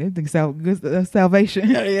 They think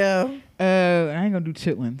salvation. Yeah. I ain't going to do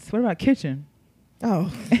chitlins. What about kitchen?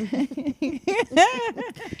 Oh.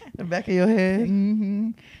 The back of your head?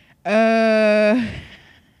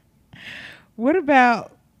 What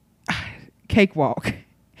about cakewalk?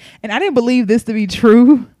 And I didn't believe this to be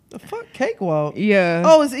true. The fuck? Cakewalk? Yeah.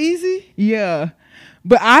 Oh, it's easy? Yeah.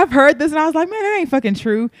 But I've heard this and I was like, man, that ain't fucking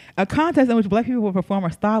true. A contest in which black people will perform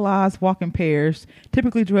a stylized walk in pairs,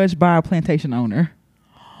 typically judged by a plantation owner.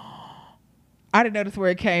 I didn't notice where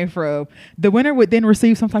it came from. The winner would then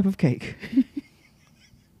receive some type of cake.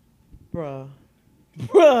 Bruh.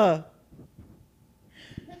 Bruh,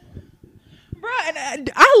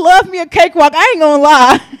 and I love me a cakewalk. I ain't gonna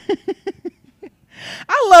lie.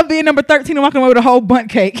 I love being number 13 and walking away with a whole bundt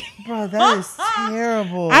cake. Bro, that is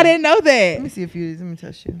terrible. I didn't know that. Let me see a few of these. Let me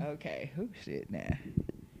touch you. Okay. Oh shit. Nah.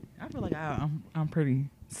 I feel like I'm pretty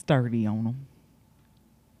sturdy on them.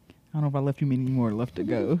 I don't know if I left you many more left to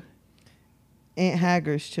go. Aunt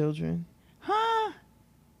Hager's children. Huh?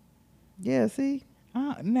 Yeah. See.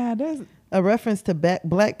 Nah. That's a reference to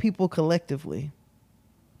black people collectively.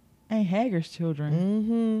 Aunt Hager's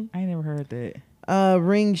children. I ain't never heard that.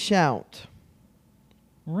 Ring shout.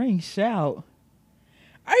 Ring shout.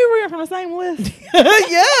 Are you reading from the same list?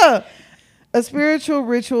 Yeah. A spiritual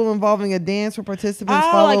ritual involving a dance where participants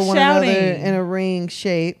follow like one shouting. another in a ring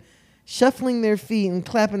shape, shuffling their feet and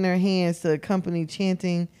clapping their hands to accompany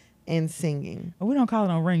chanting and singing. We don't call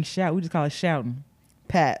it a ring shout. We just call it shouting.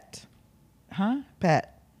 Pat. Huh?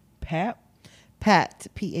 Pat. Pap? Pat.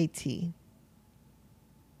 P-A-T.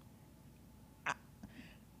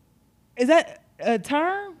 Is that a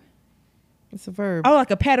term? It's a verb. Oh,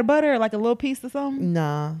 like a pat of butter, like a little piece or something?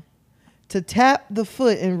 Nah. To tap the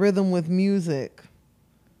foot in rhythm with music.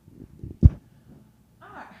 All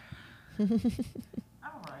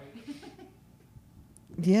right.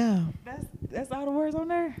 Yeah. That's all the words on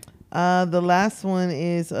there? The last one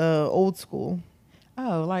is old school.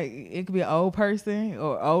 Oh, like it could be an old person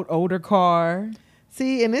or older car.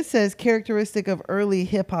 See, and it says characteristic of early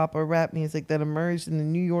hip hop or rap music that emerged in the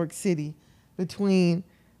New York City between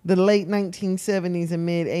the late 1970s and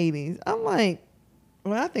mid 80s. I'm like,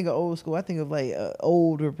 when I think of old school, I think of like an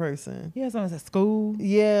older person. Yeah, someone's at school.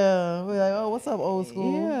 Yeah. We're like, oh, what's up, old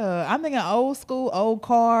school? Yeah. I'm thinking old school, old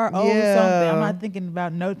car, old something. I'm not thinking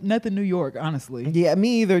about nothing New York, honestly. Yeah,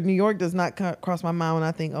 me either. New York does not cross my mind when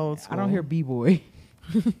I think old school. I don't hear B-boy.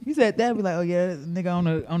 You said that, be like, oh yeah,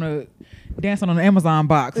 nigga on a dancing on an Amazon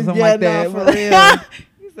box or something like that. Nah, for real.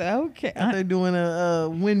 You said, okay. They're doing a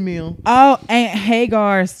windmill. Oh, Aunt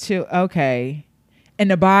Hagar's okay. In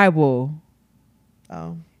the Bible.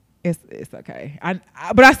 Oh. It's okay.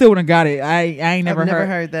 But I still wouldn't got it. I ain't never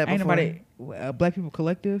heard that before. Ain't nobody Black People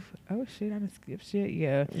Collective. Oh shit, I done skipped shit.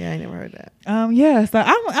 Yeah. Yeah, I ain't never heard that. Yeah, so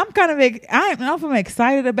I'm kind of I'm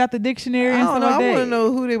excited about the dictionary and stuff like that. I want to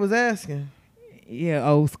know who they was asking. Yeah,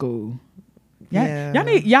 old school. Yeah.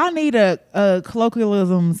 Y'all need a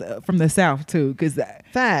colloquialisms from the South too, because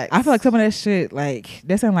Facts. I feel like some of that shit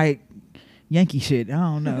that sound like Yankee shit. I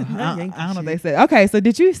don't know. I don't know what they said. Okay, so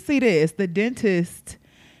did you see this? The dentist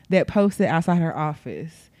that posted outside her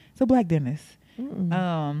office. It's a black dentist. She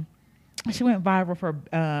went viral for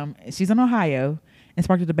she's in Ohio and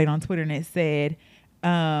sparked a debate on Twitter, and it said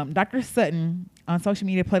Dr. Sutton on social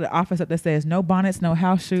media put an office up that says no bonnets, no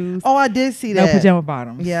house shoes. Oh, I did see that. No pajama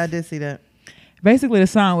bottoms. Yeah, I did see that. Basically, the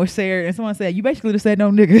sign was shared, and someone said, "You basically just said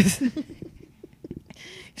no niggas."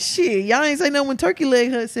 Shit, y'all ain't say no when Turkey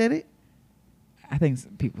Leg Hut said it. I think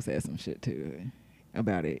some people said some shit too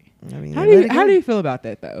about it. I mean, how do you feel about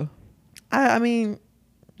that though? I mean,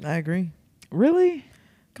 I agree. Really?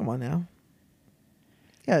 Come on now.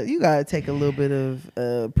 Yeah, you gotta take a little bit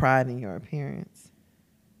of pride in your appearance.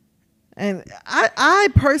 And I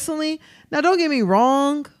personally, now don't get me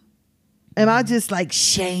wrong, am I just like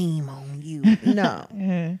shame on you? No.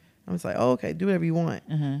 I'm just like, oh, okay, do whatever you want.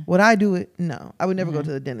 Would I do it? No. I would never go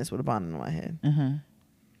to the dentist with a bonnet on my head.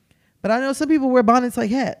 But I know some people wear bonnets like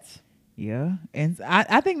hats. Yeah. And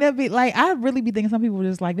I think that'd be like, I'd really be thinking some people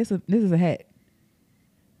just like, this is a hat.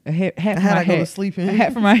 A hat for my I go head. to sleep in. A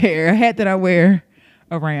hat for my hair. A hat that I wear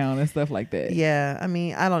around and stuff like that. Yeah. I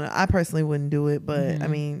mean, I don't know. I personally wouldn't do it, but I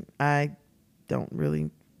mean, I don't really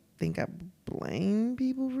think I blame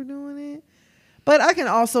people for doing it. But I can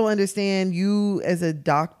also understand you as a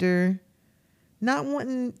doctor not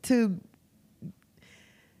wanting to.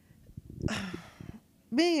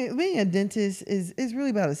 Being a dentist is really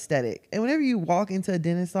about aesthetic, and whenever you walk into a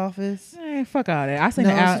dentist's office, fuck all that. I seen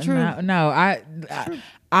the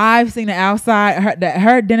I've seen the outside.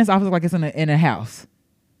 Her dentist office look like it's in a house.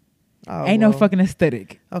 Oh, Ain't no fucking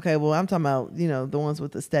aesthetic. Okay, well, I'm talking about the ones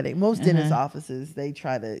with aesthetic. Most dentist offices, they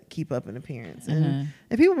try to keep up an appearance, and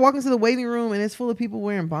if people walk into the waiting room and it's full of people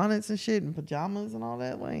wearing bonnets and shit and pajamas and all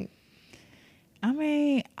that, like, I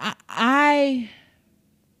mean, I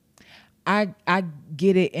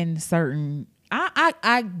get it in certain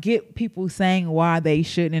I get people saying why they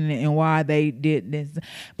shouldn't and why they did this,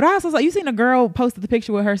 but I also saw, you seen a girl posted the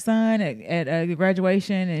picture with her son at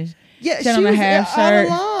graduation, and she on was a half out shirt.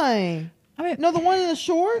 of line. I mean, no, the one in the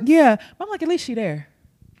shorts. Yeah, I'm like, at least she there.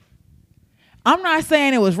 I'm not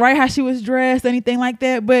saying it was right how she was dressed, anything like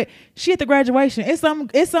that, but she at the graduation. It's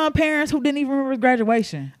some parents who didn't even remember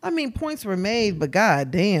graduation. I mean, points were made, but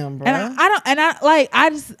goddamn, bro. And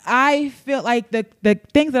I feel like the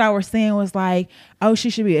things that I was saying was like, oh,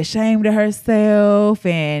 she should be ashamed of herself,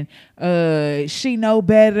 and she know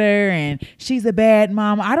better, and she's a bad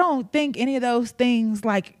mom. I don't think any of those things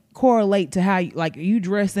like correlate to how you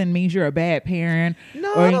dressing means you're a bad parent.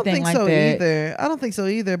 No, or I anything don't think like so that. either. I don't think so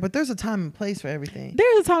either. But there's a time and place for everything.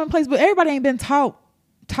 There's a time and place, but everybody ain't been taught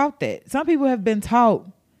that. Some people have been taught,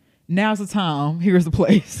 now's the time, here's the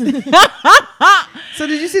place. So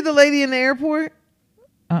did you see the lady in the airport?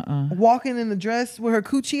 Walking in the dress with her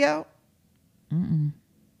coochie out?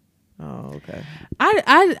 Oh, okay.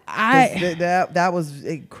 That was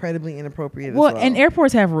incredibly inappropriate. Well, as well. and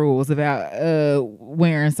airports have rules about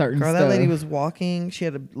wearing certain Girl, stuff. that lady was walking. She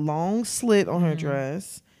had a long slit on her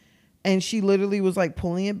dress, and she literally was like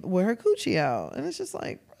pulling it with her coochie out. And it's just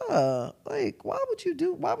like, bruh, like, why would you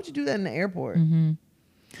do that in the airport? I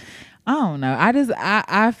don't know. I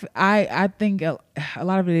think a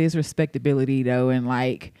lot of it is respectability though, and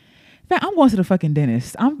like, in fact, I'm going to the fucking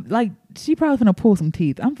dentist. I'm like, she probably finna pull some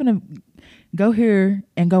teeth. I'm finna go here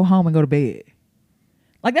and go home and go to bed.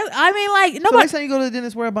 Like that. I mean, like, nobody. So next time you go to the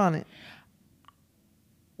dentist, wear a bonnet.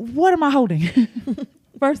 What am I holding?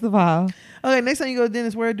 First of all. Okay, next time you go to the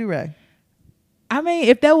dentist, wear a do-rag. I mean,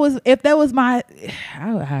 if that was my,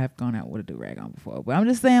 I would have gone out with a do-rag on before, but I'm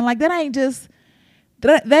just saying, like, that ain't just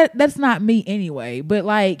that's not me anyway. But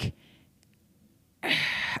like,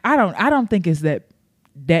 I don't think it's that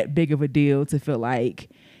big of a deal to feel like,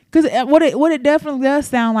 because what it definitely does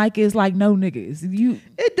sound like is like no niggas.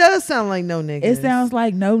 It does sound like no niggas. It sounds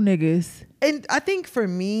like no niggas. And I think for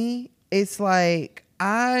me, it's like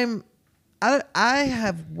I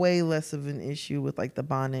have way less of an issue with like the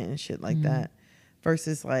bonnet and shit like that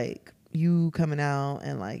versus like you coming out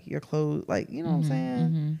and like your clothes, like, you know what I'm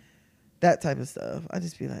saying? That type of stuff. I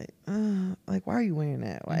just be like, why are you wearing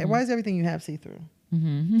that? Why is everything you have see-through?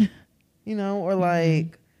 You know, or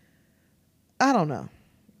like, I don't know.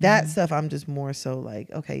 That stuff I'm just more so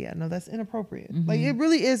like, okay, yeah, no, that's inappropriate. Like, it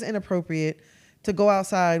really is inappropriate to go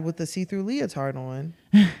outside with a see-through leotard on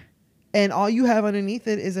and all you have underneath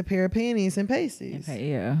it is a pair of panties and pasties.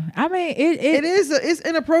 Okay, yeah. I mean, it's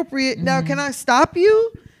inappropriate. Now, can I stop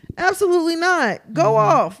you? Absolutely not. Go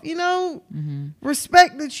off, you know,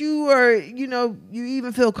 respect that you are, you know, you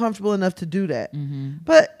even feel comfortable enough to do that.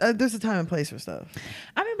 But there's a time and place for stuff.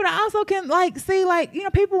 I mean, but I also can like see, like, you know,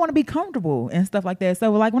 people want to be comfortable and stuff like that.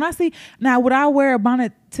 So like when I see, now would I wear a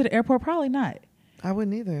bonnet to the airport? Probably not. I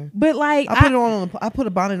wouldn't either. But like, I put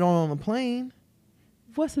a bonnet on the plane.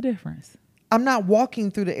 What's the difference? I'm not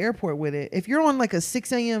walking through the airport with it. If you're on like a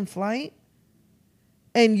 6 a.m. flight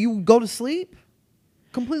and you go to sleep,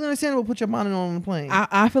 completely understandable. Put your bonnet on the plane.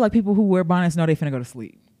 I feel like people who wear bonnets know they finna go to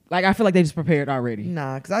sleep. Like, I feel like they just prepared already.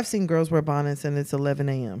 Nah, because I've seen girls wear bonnets and it's 11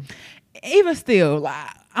 a.m. Even still, like,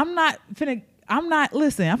 I'm finna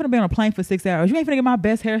be on a plane for 6 hours. You ain't finna get my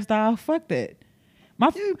best hairstyle. Fuck that.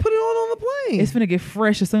 You put it on the plane. It's finna get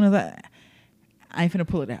fresh as soon as I ain't finna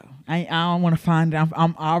pull it out. I don't want to find it.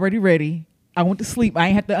 I'm already ready. I went to sleep. I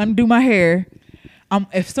ain't have to undo my hair.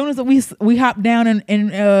 As soon as we hop down in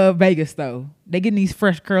Vegas, though, they getting these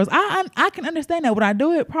fresh curls. I can understand that. Would I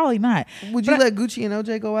do it? Probably not. Would you let Gucci and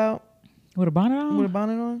OJ go out with a bonnet on? With a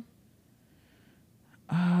bonnet on?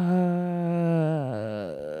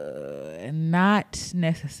 Not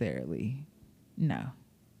necessarily. No,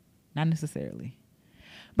 not necessarily.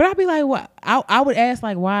 But I'd be like, what? I would ask,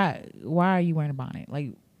 like, why are you wearing a bonnet?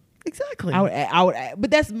 Like, exactly. I would.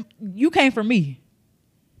 But you came from me.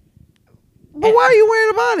 But why are you wearing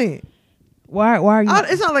a bonnet? Why are you?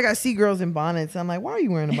 It's not like I see girls in bonnets. I'm like, why are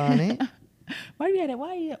you wearing a bonnet? Why do you have that?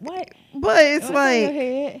 Why? But it's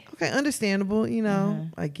like, okay, understandable. You know,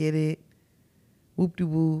 I get it. Whoop de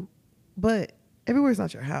whoop. But everywhere's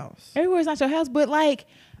not your house. Everywhere's not your house. But like,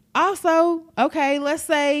 also, okay, let's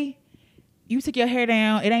say you took your hair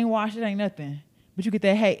down. It ain't washed. It ain't nothing. But you get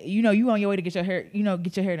that, hey, you know, you on your way to get your hair, done.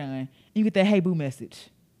 And you get that hey boo message.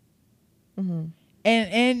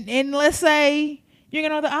 And let's say you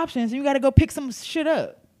got other options and you got to go pick some shit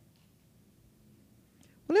up.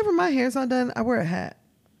 Whenever my hair's not done, I wear a hat.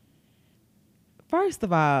 First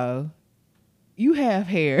of all, you have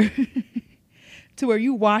hair to where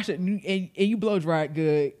you wash it and you blow dry it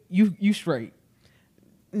good. You straight.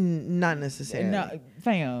 Not necessarily. No,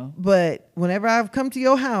 fam. But whenever I've come to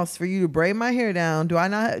your house for you to braid my hair down, do I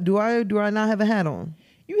not have a hat on?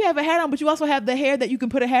 You have a hat on, but you also have the hair that you can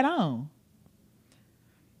put a hat on.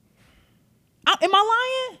 Am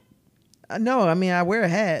I lying? No, I mean I wear a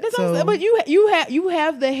hat. That's what I'm saying, but you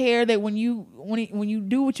have the hair that when you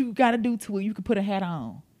do what you got to do to it, you can put a hat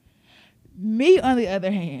on. Me, on the other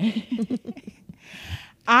hand, you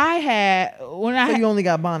only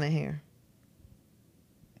got bonnet hair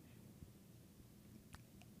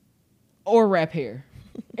or wrap hair.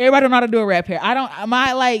 Everybody don't know how to do a wrap hair. I don't.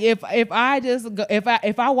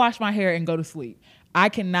 If I wash my hair and go to sleep, I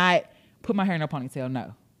cannot put my hair in a ponytail.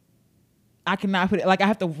 No. I cannot put it, like I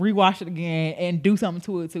have to rewash it again and do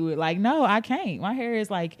something to it. Like, no, I can't. My hair is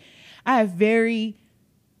like, I have very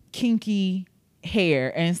kinky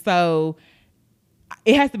hair. And so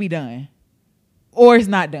it has to be done or it's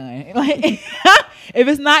not done. Like, if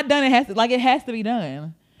it's not done, it has to be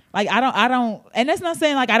done. Like, I don't, and that's not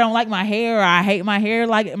saying like I don't like my hair or I hate my hair.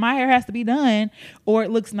 Like, my hair has to be done or it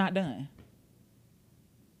looks not done.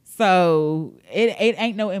 So it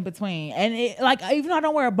ain't no in between. And even though I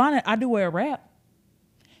don't wear a bonnet, I do wear a wrap.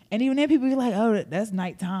 And even then people be like, oh, that's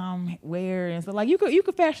nighttime wear. And so like you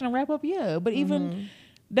could fashion a wrap up, yeah. But even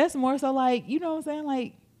that's more so like, you know what I'm saying?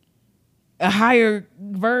 Like a higher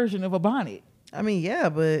version of a bonnet. I mean, yeah,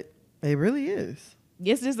 but it really is.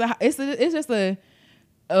 It's just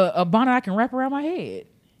a bonnet I can wrap around my head.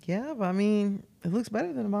 Yeah, but I mean, it looks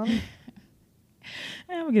better than a bonnet.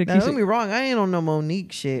 I'm gonna now, don't get me wrong, I ain't on no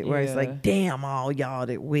Monique shit where it's like, damn, all y'all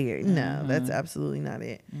that wear it. No, that's absolutely not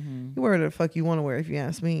it. You wear the fuck you want to wear if you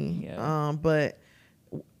ask me. Yeah. But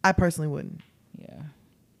I personally wouldn't. Yeah.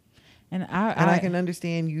 And I can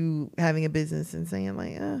understand you having a business and saying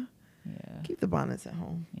like, keep the bonnets at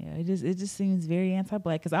home. Yeah, it just seems very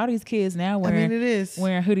anti-black because all these kids now wearing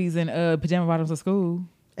hoodies and pajama bottoms to school.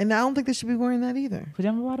 And I don't think they should be wearing that either.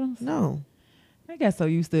 Pajama bottoms? No. I got so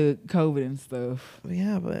used to COVID and stuff.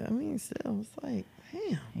 Yeah, but I mean, still, it's like,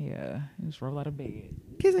 damn. Yeah, you just roll out of bed.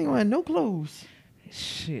 Kids ain't wearing no clothes.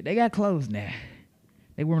 Shit, they got clothes now.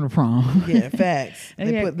 They wearing to prom. Yeah, facts.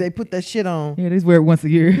 They put that shit on. Yeah, they just wear it once a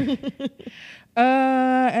year.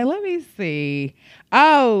 And let me see.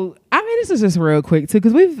 Oh, I mean, this is just real quick too,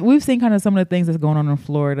 because we've seen kind of some of the things that's going on in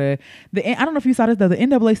Florida. I don't know if you saw this though. The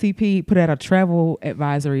NAACP put out a travel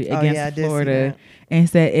advisory against Florida and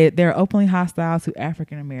said they're openly hostile to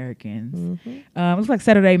African Americans. It looks like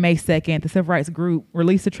Saturday, May 2nd, the civil rights group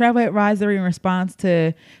released a travel advisory in response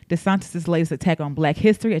to DeSantis' latest attack on Black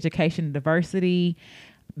history, education, and diversity.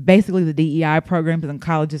 Basically the DEI programs in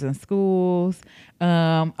colleges and schools,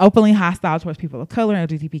 openly hostile towards people of color and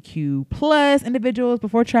LGBTQ plus individuals.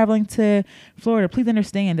 Before traveling to Florida, please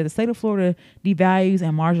understand that the state of Florida devalues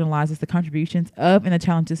and marginalizes the contributions of and the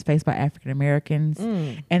challenges faced by African Americans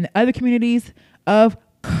and other communities of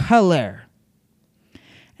color.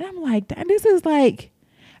 And I'm like, this is like,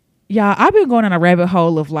 y'all, I've been going on a rabbit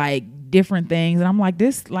hole of like different things, and I'm like,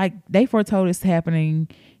 this, like, they foretold this happening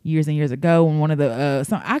years and years ago when one of the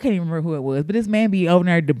I can't even remember who it was, but this man be over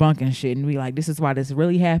there debunking shit and be like, this is why this is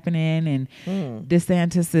really happening, and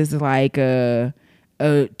DeSantis is like a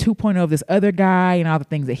 2.0 of this other guy and all the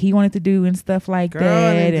things that he wanted to do and stuff like that.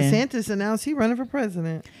 And DeSantis announced he running for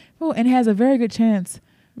president. Oh, and has a very good chance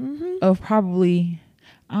of probably,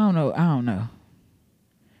 I don't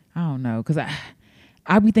know because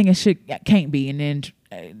I be thinking shit can't be, and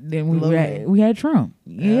then we had Trump.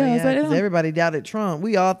 Because everybody doubted Trump.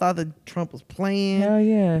 We all thought that Trump was playing. Hell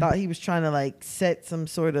yeah. Thought he was trying to like set some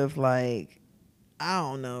sort of like, I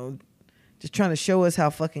don't know, just trying to show us how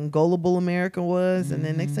fucking gullible America was. And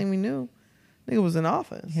then next thing we knew, nigga was in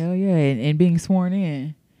office. Hell yeah, and being sworn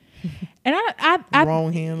in. And I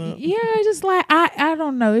wrong hand up. Yeah, it's just like I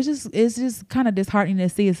don't know. It's just kind of disheartening to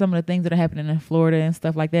see some of the things that are happening in Florida and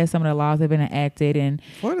stuff like that. Some of the laws that have been enacted, and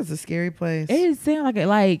Florida's a scary place. It seems like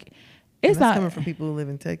it's not coming from people who live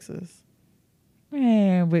in Texas.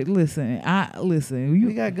 Man, but listen.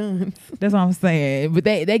 We got guns. That's what I'm saying. But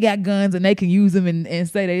they got guns and they can use them and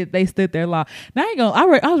say they stood their law. Now I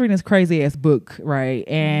was reading this crazy ass book, right?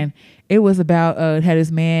 And it was about had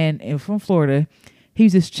this man from Florida. He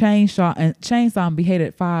was just chainsaw and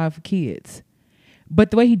beheaded 5 kids. But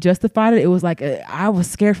the way he justified it was like, I was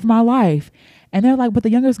scared for my life. And they're like, but the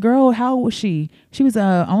youngest girl, how old was she? She was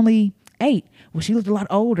only 8. Well, she looked a lot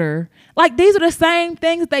older. Like, these are the same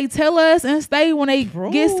things they tell us and say when they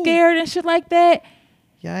get scared and shit like that.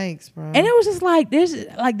 Yikes, bro. And it was just like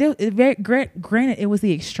granted, it was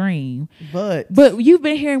the extreme, but you've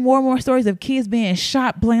been hearing more and more stories of kids being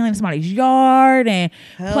shot, playing in somebody's yard and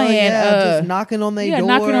playing, just knocking on their door,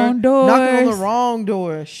 knocking on doors, knocking on the wrong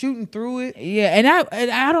door, shooting through it. Yeah, and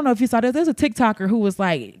I don't know if you saw this. There's a TikToker who was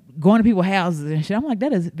like going to people's houses and shit. I'm like,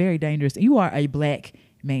 that is very dangerous. You are a black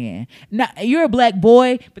man. Not you're a black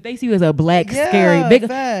boy, but they see you as a black, scary,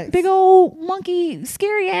 big old monkey,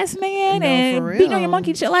 scary ass man, and beating on your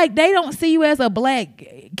monkey shit. Like they don't see you as a black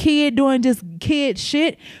kid doing just kid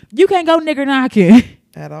shit. You can't go nigger knocking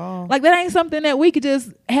at all. Like that ain't something that we could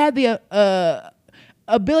just have the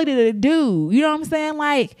ability to do. You know what I'm saying?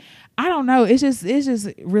 Like I don't know. It's just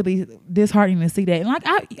really disheartening to see that. And like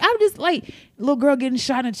I'm just like little girl getting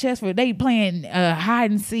shot in the chest for they playing hide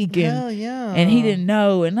and seek and he didn't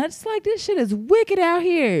know. And that's like this shit is wicked out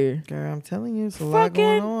here. Girl, I'm telling you, it's a lot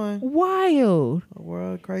going on. Wild. A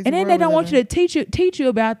world crazy. And then they don't want you to teach you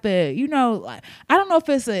about the, you know, like, I don't know if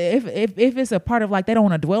it's if it's a part of like they don't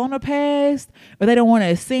want to dwell on the past or they don't want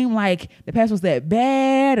to seem like the past was that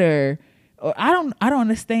bad or I don't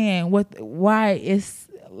understand why it's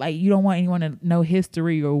like you don't want anyone to know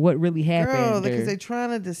history or what really happened. Girl, because they're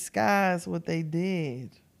trying to disguise what they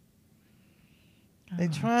did. They're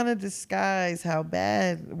trying to disguise how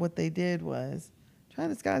bad what they did was. Trying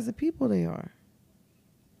to disguise the people they are.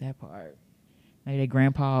 That part. Maybe their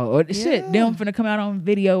grandpa or shit. Them finna come out on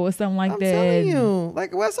video or something like that. I'm telling you.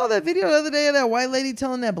 Like I saw that video the other day of that white lady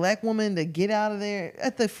telling that black woman to get out of there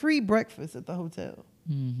at the free breakfast at the hotel.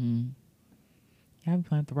 Mm-hmm. Y'all be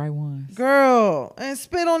playing the right ones. Girl, and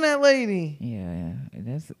spit on that lady. Yeah.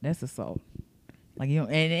 That's assault. Like you know,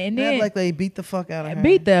 and that then black lady beat the fuck out of her.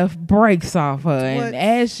 Beat the brakes off her, and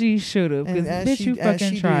as she should have, because bitch, you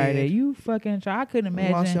fucking tried it. You fucking tried. I couldn't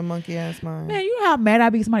imagine. Lost your monkey ass mind. Man, you know how mad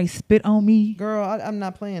I'd be if somebody spit on me. Girl, I'm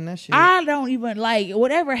not playing that shit. I don't even like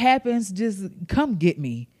whatever happens. Just come get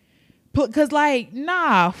me. Cause like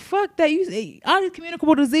nah, fuck that. You all these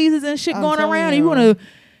communicable diseases and shit going around. And you want to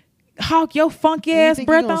hawk your funky ass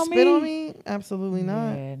breath on me? Spit on me? Absolutely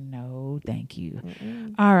not. Yeah, no, thank you.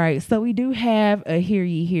 Mm-mm. All right, so we do have a hear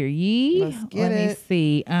ye. Let's get it. Let me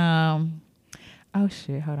see. Oh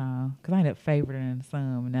shit, hold on, cause I ended up favoriting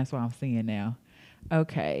some, and that's what I'm seeing now.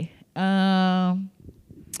 Okay.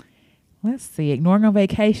 Let's see. Ignoring on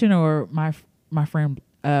vacation or my friend,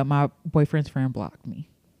 my boyfriend's friend blocked me.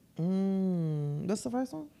 That's the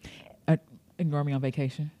first one. Ignore me on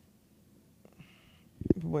vacation.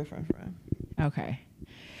 Boyfriend friend. Okay.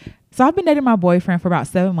 So I've been dating my boyfriend for about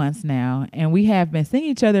 7 months now, and we have been seeing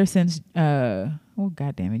each other since oh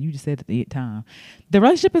god damn it, you just said at the time. The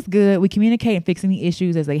relationship is good. We communicate and fix any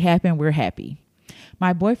issues as they happen. We're happy.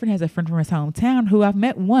 My boyfriend has a friend from his hometown who I've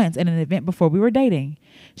met once at an event before we were dating.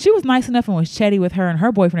 She was nice enough and was chatty with her and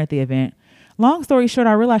her boyfriend at the event. Long story short,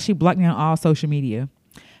 I realized she blocked me on all social media.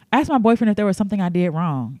 I asked my boyfriend if there was something I did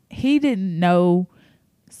wrong. He didn't know.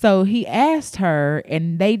 So he asked her,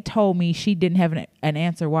 and they told me she didn't have an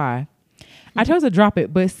answer why. I chose to drop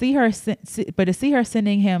it, but to see her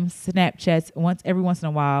sending him Snapchats every once in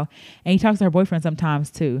a while, and he talks to her boyfriend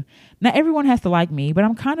sometimes too. Not everyone has to like me, but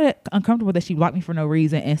I'm kind of uncomfortable that she blocked me for no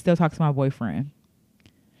reason and still talks to my boyfriend.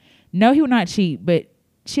 No, he would not cheat, but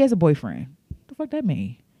she has a boyfriend. What the fuck that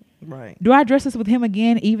mean? Right. Do I address this with him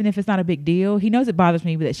again, even if it's not a big deal? He knows it bothers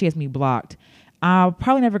me, but that she has me blocked. I'm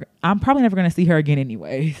probably never going to see her again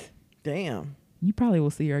anyways. Damn. You probably will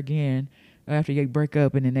see her again after you break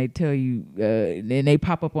up, and then they tell you, and they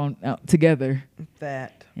pop up on together.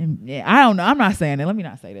 That. And, yeah, I don't know. I'm not saying that. Let me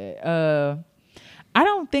not say that. I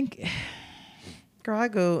don't think. Girl, I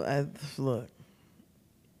go, look,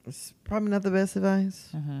 it's probably not the best advice.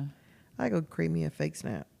 I go create me a fake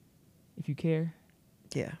snap. If you care.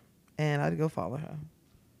 Yeah. And I'd go follow her.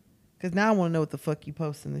 Because now I want to know what the fuck you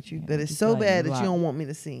posting that it's so bad that you don't want me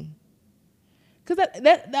to see. Because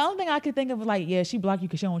that the only thing I could think of was like, yeah, she blocked you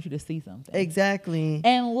because she don't want you to see something. Exactly.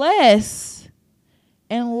 Unless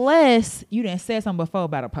you didn't say something before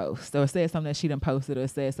about a post or said something that she done posted or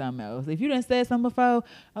said something else. If you done said something before,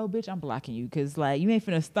 oh, bitch, I'm blocking you because like you ain't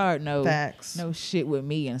finna start no shit with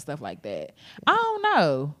me and stuff like that. I don't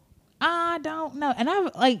know. And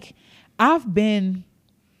I've been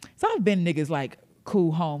niggas like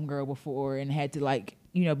cool homegirl before and had to like,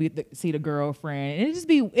 you know, see the girlfriend and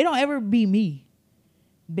it don't ever be me.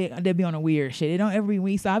 They be on a weird shit. It don't ever be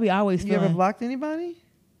me. So I be always feeling. You ever blocked anybody?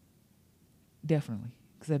 Definitely.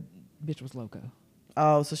 Because that bitch was loco.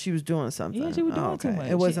 Oh, so she was doing something. Yeah, she was doing too much.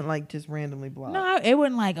 It wasn't like just randomly blocked. No, it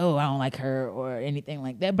wasn't like, oh, I don't like her or anything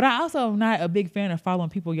like that. But I also am not a big fan of following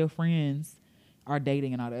people your friends our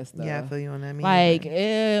dating and all that stuff. Yeah, I feel you on that. Like,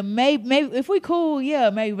 maybe if we cool, yeah,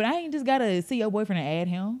 maybe. But I ain't just gotta see your boyfriend and add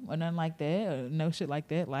him or nothing like that, or no shit like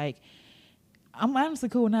that. Like, I'm honestly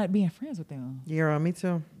cool with not being friends with them. Yeah, me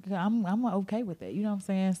too. I'm okay with that. You know what I'm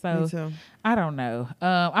saying? So Me too. I don't know.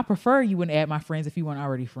 I prefer you wouldn't add my friends if you weren't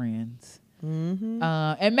already friends. Mm-hmm.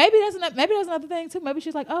 And maybe that's another thing too. Maybe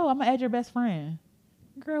she's like, oh, I'm gonna add your best friend.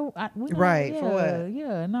 Girl, right? For what?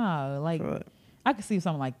 Yeah, no, like. For what? I could see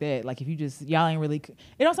something like that. Like if you just y'all ain't really,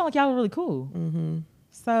 it don't sound like y'all are really cool. Mm-hmm.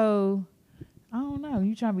 So I don't know.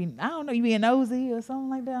 You trying to be? I don't know. You being nosy or something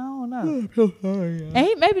like that? I don't know.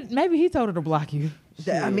 And maybe he told her to block you.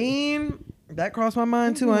 I mean, that crossed my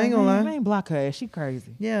mind too. I ain't gonna lie. I ain't block her. She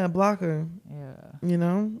crazy. Yeah, block her. Yeah. You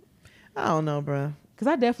know, I don't know, bro. Cause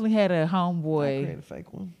I definitely had a I homeboy. create a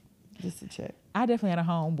fake one just to check. I definitely had a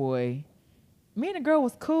homeboy. Me and the girl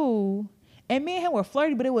was cool, and me and him were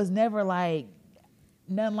flirty, but it was never like.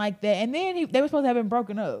 Nothing like that. And then they were supposed to have been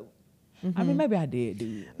broken up. Mm-hmm. I mean, maybe I did,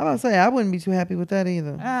 dude. I'm about to say, I wouldn't be too happy with that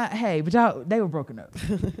either. Hey, but they were broken up.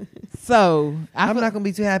 So I'm not going to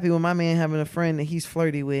be too happy with my man having a friend that he's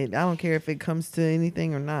flirty with. I don't care if it comes to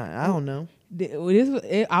anything or not. I don't know.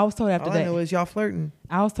 I was told after All that. I know is y'all flirting.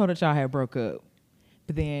 I was told that y'all had broke up.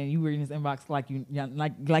 But then you were in his inbox like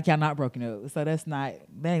y'all not broken up. So that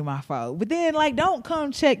ain't my fault. But then, like, don't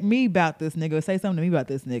come check me about this nigga or say something to me about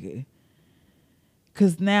this nigga.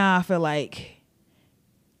 Cause now I feel like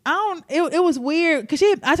it was weird. Cause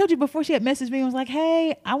I told you before, she had messaged me and was like,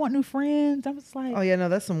 "Hey, I want new friends." I was like, "Oh yeah, no,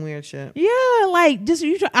 that's some weird shit." Yeah, like just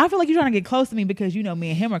I feel like you're trying to get close to me because you know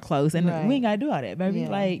me and him are close, and we ain't gotta do all that, baby. Yeah.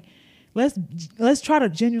 Like let's try to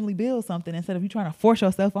genuinely build something instead of you trying to force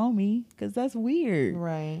yourself on me. Cause that's weird.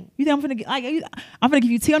 Right? You think I'm gonna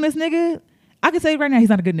give you tea on this nigga? I can tell you right now, he's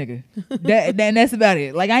not a good nigga. That's about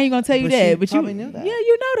it. Like, I ain't gonna tell you that. But you knew that. Yeah,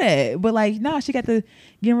 you know that. But like, nah, she got to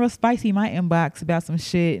get real spicy in my inbox about some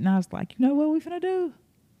shit. And I was like, you know what we finna do?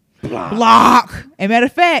 Block. And matter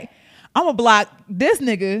of fact, I'm gonna block this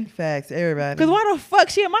nigga. Facts, everybody. Cause why the fuck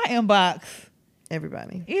she in my inbox?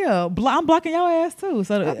 Everybody. Yeah, I'm blocking your ass too.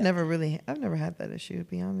 So I've never had that issue, to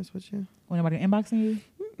be honest with you. When nobody inboxing you?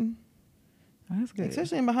 Mm-mm. Oh, that's good.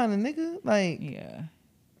 Especially in behind a nigga. Like, yeah.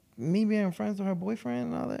 Me being friends with her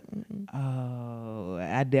boyfriend and all that. Mm-mm. Oh,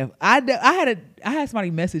 I had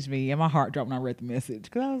somebody message me and my heart dropped when I read the message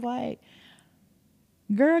because I was like,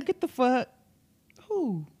 "Girl, get the fuck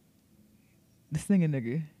who the singing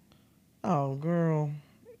nigga." Oh, girl,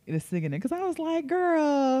 the singing nigga. Because I was like,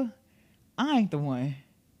 "Girl, I ain't the one.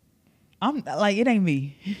 I'm like, it ain't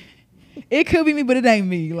me. It could be me, but it ain't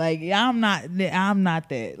me. Like, I'm not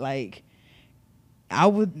that. Like, I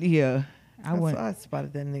would, yeah." I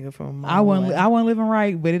spotted that nigga from a mile away. I wasn't living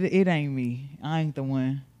right, but it ain't me. I ain't the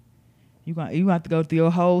one. You have to go through your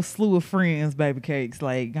whole slew of friends, baby cakes.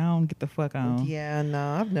 Like, I don't get the fuck on. Yeah,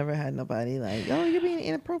 no, I've never had nobody like, oh, you're being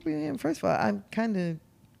inappropriate. And first of all, I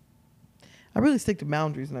really stick to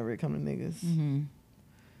boundaries whenever it comes to niggas. Mm-hmm.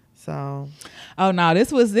 So. Oh no,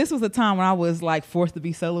 this was a time when I was like forced to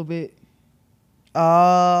be celibate. Oh.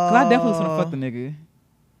 Cause I definitely was gonna fuck the nigga.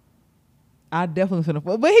 I definitely was gonna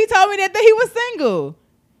fuck, but he told me that he was single.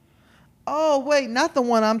 Oh wait, not the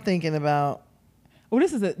one I'm thinking about. Well,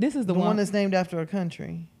 this is the one that's named after a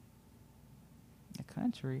country. A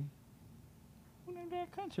country? Who named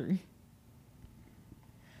that country?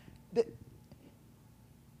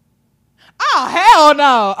 Oh hell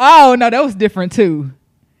no! Oh no, that was different too.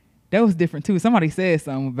 Somebody said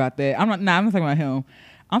something about that. I'm not talking about him.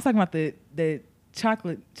 I'm talking about the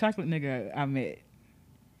chocolate nigga I met.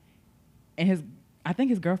 And I think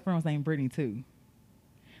his girlfriend was named Brittany too.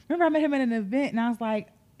 Remember I met him at an event and I was like,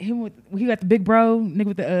 he got the big bro nigga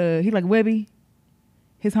with the he like Webby,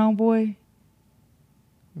 his homeboy.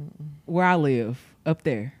 Mm-mm. Where I live up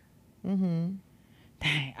there. Mm-hmm.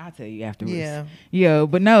 Dang, I'll tell you afterwards. Yeah,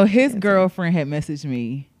 but no, his girlfriend had messaged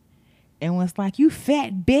me and was like, "You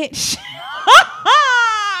fat bitch."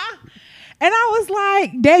 And I was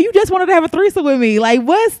like, "Damn, you just wanted to have a threesome with me? Like,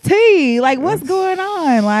 what's tea? Like, what's going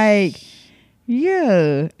on? Like."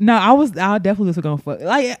 Yeah. No, I definitely was gonna fuck.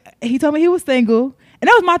 Like, he told me he was single. And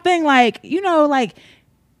that was my thing. Like, you know, like,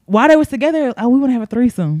 while they was together, we want to have a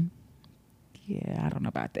threesome. Yeah, I don't know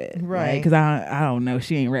about that. Right. Because I don't know.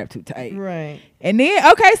 She ain't wrapped too tight. Right. And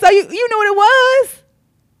then, okay, so you knew what it was?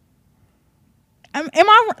 Am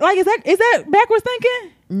I, like, is that backwards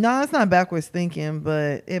thinking? No, it's not backwards thinking,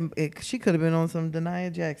 but she could have been on some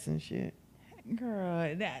Denia Jackson shit.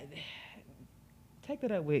 Girl, take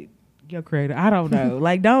that up with your creator. I don't know.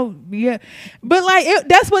 Like, don't, yeah. But like,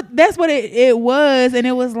 that's what it was. And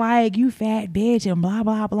it was like, you fat bitch and blah,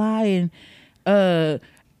 blah, blah. And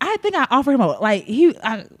I think I offered him he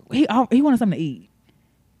wanted something to eat.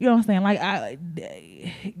 You know what I'm saying? Like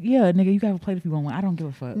yeah, nigga, you got a plate if you want one. I don't give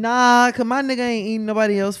a fuck. Nah, cause my nigga ain't eating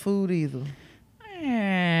nobody else's food either.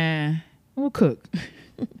 Man, we'll cook.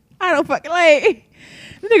 I don't fucking like.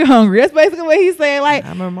 The nigga hungry. That's basically what he's saying. Like, I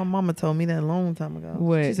remember my mama told me that a long time ago.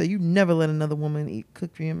 What? She said you never let another woman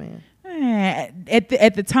cook for your man. At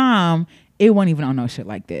the time, it wasn't even on no shit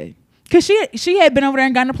like that. Cause she had been over there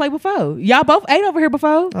and gotten a plate before. Y'all both ate over here before.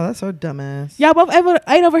 Oh, that's her dumbass. Y'all both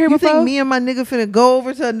ate over here you before. You think me and my nigga finna go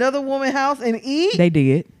over to another woman's house and eat? They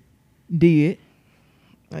did.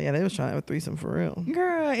 Oh yeah, they was trying to have a threesome for real.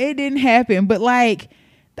 Girl, it didn't happen. But like,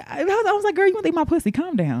 I was like, girl, you want to eat my pussy?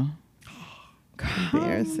 Calm down.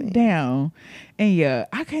 Calm down. And yeah,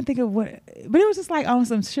 I can't think of what, but it was just like on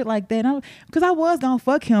some shit like that. Because I was gonna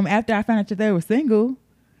fuck him after I found out that they were single.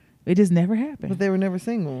 It just never happened. But they were never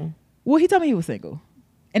single. Well, he told me he was single,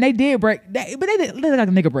 and they did break. But they did like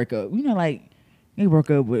a nigga break up. You know, like they broke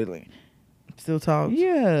up with like still talk.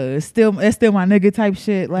 Yeah, it's still my nigga type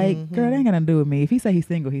shit. Like, girl, that ain't gonna do with me. If he say he's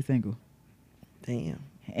single, he's single. Damn.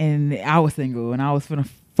 And I was single, and I was finna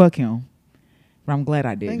fuck him. But I'm glad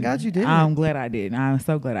I didn't. Thank God you didn't. I'm glad I didn't. I'm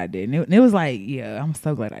so glad I didn't. It was like, yeah, I'm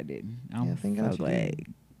so glad I didn't. I'm thank so God glad.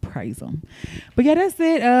 Praise him. But yeah, that's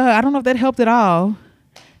it. I don't know if that helped at all.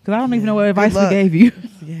 Because I don't even know what advice we gave you.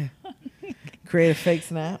 Yeah. Create a fake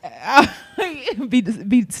snap.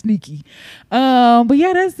 be sneaky. But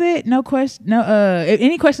yeah, that's it. No question. No.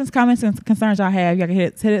 Any questions, comments, and concerns y'all have, y'all can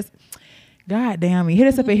hit us. God damn me. Hit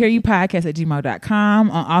us up at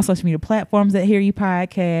hearyoupodcast@gmail.com, on all social media platforms at Hear You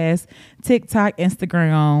Podcast, TikTok,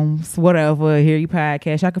 Instagram, whatever, Hear You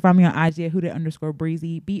Podcast. Y'all can find me on IG at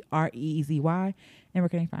 @Huda_Breezy, BREEZY. And where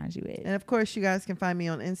can they find you at? And of course, you guys can find me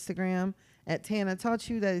on Instagram at Tana Taught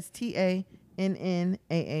You. That is TANNAH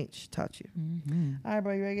Taught You. Mm-hmm. All right,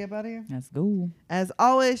 bro, you ready to get up out of here? Let's go. As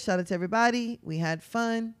always, shout out to everybody. We had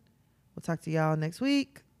fun. We'll talk to y'all next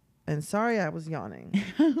week. And sorry I was yawning.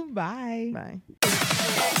 Bye. Bye. You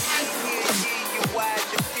wise,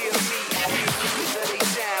 you feel me.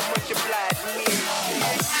 You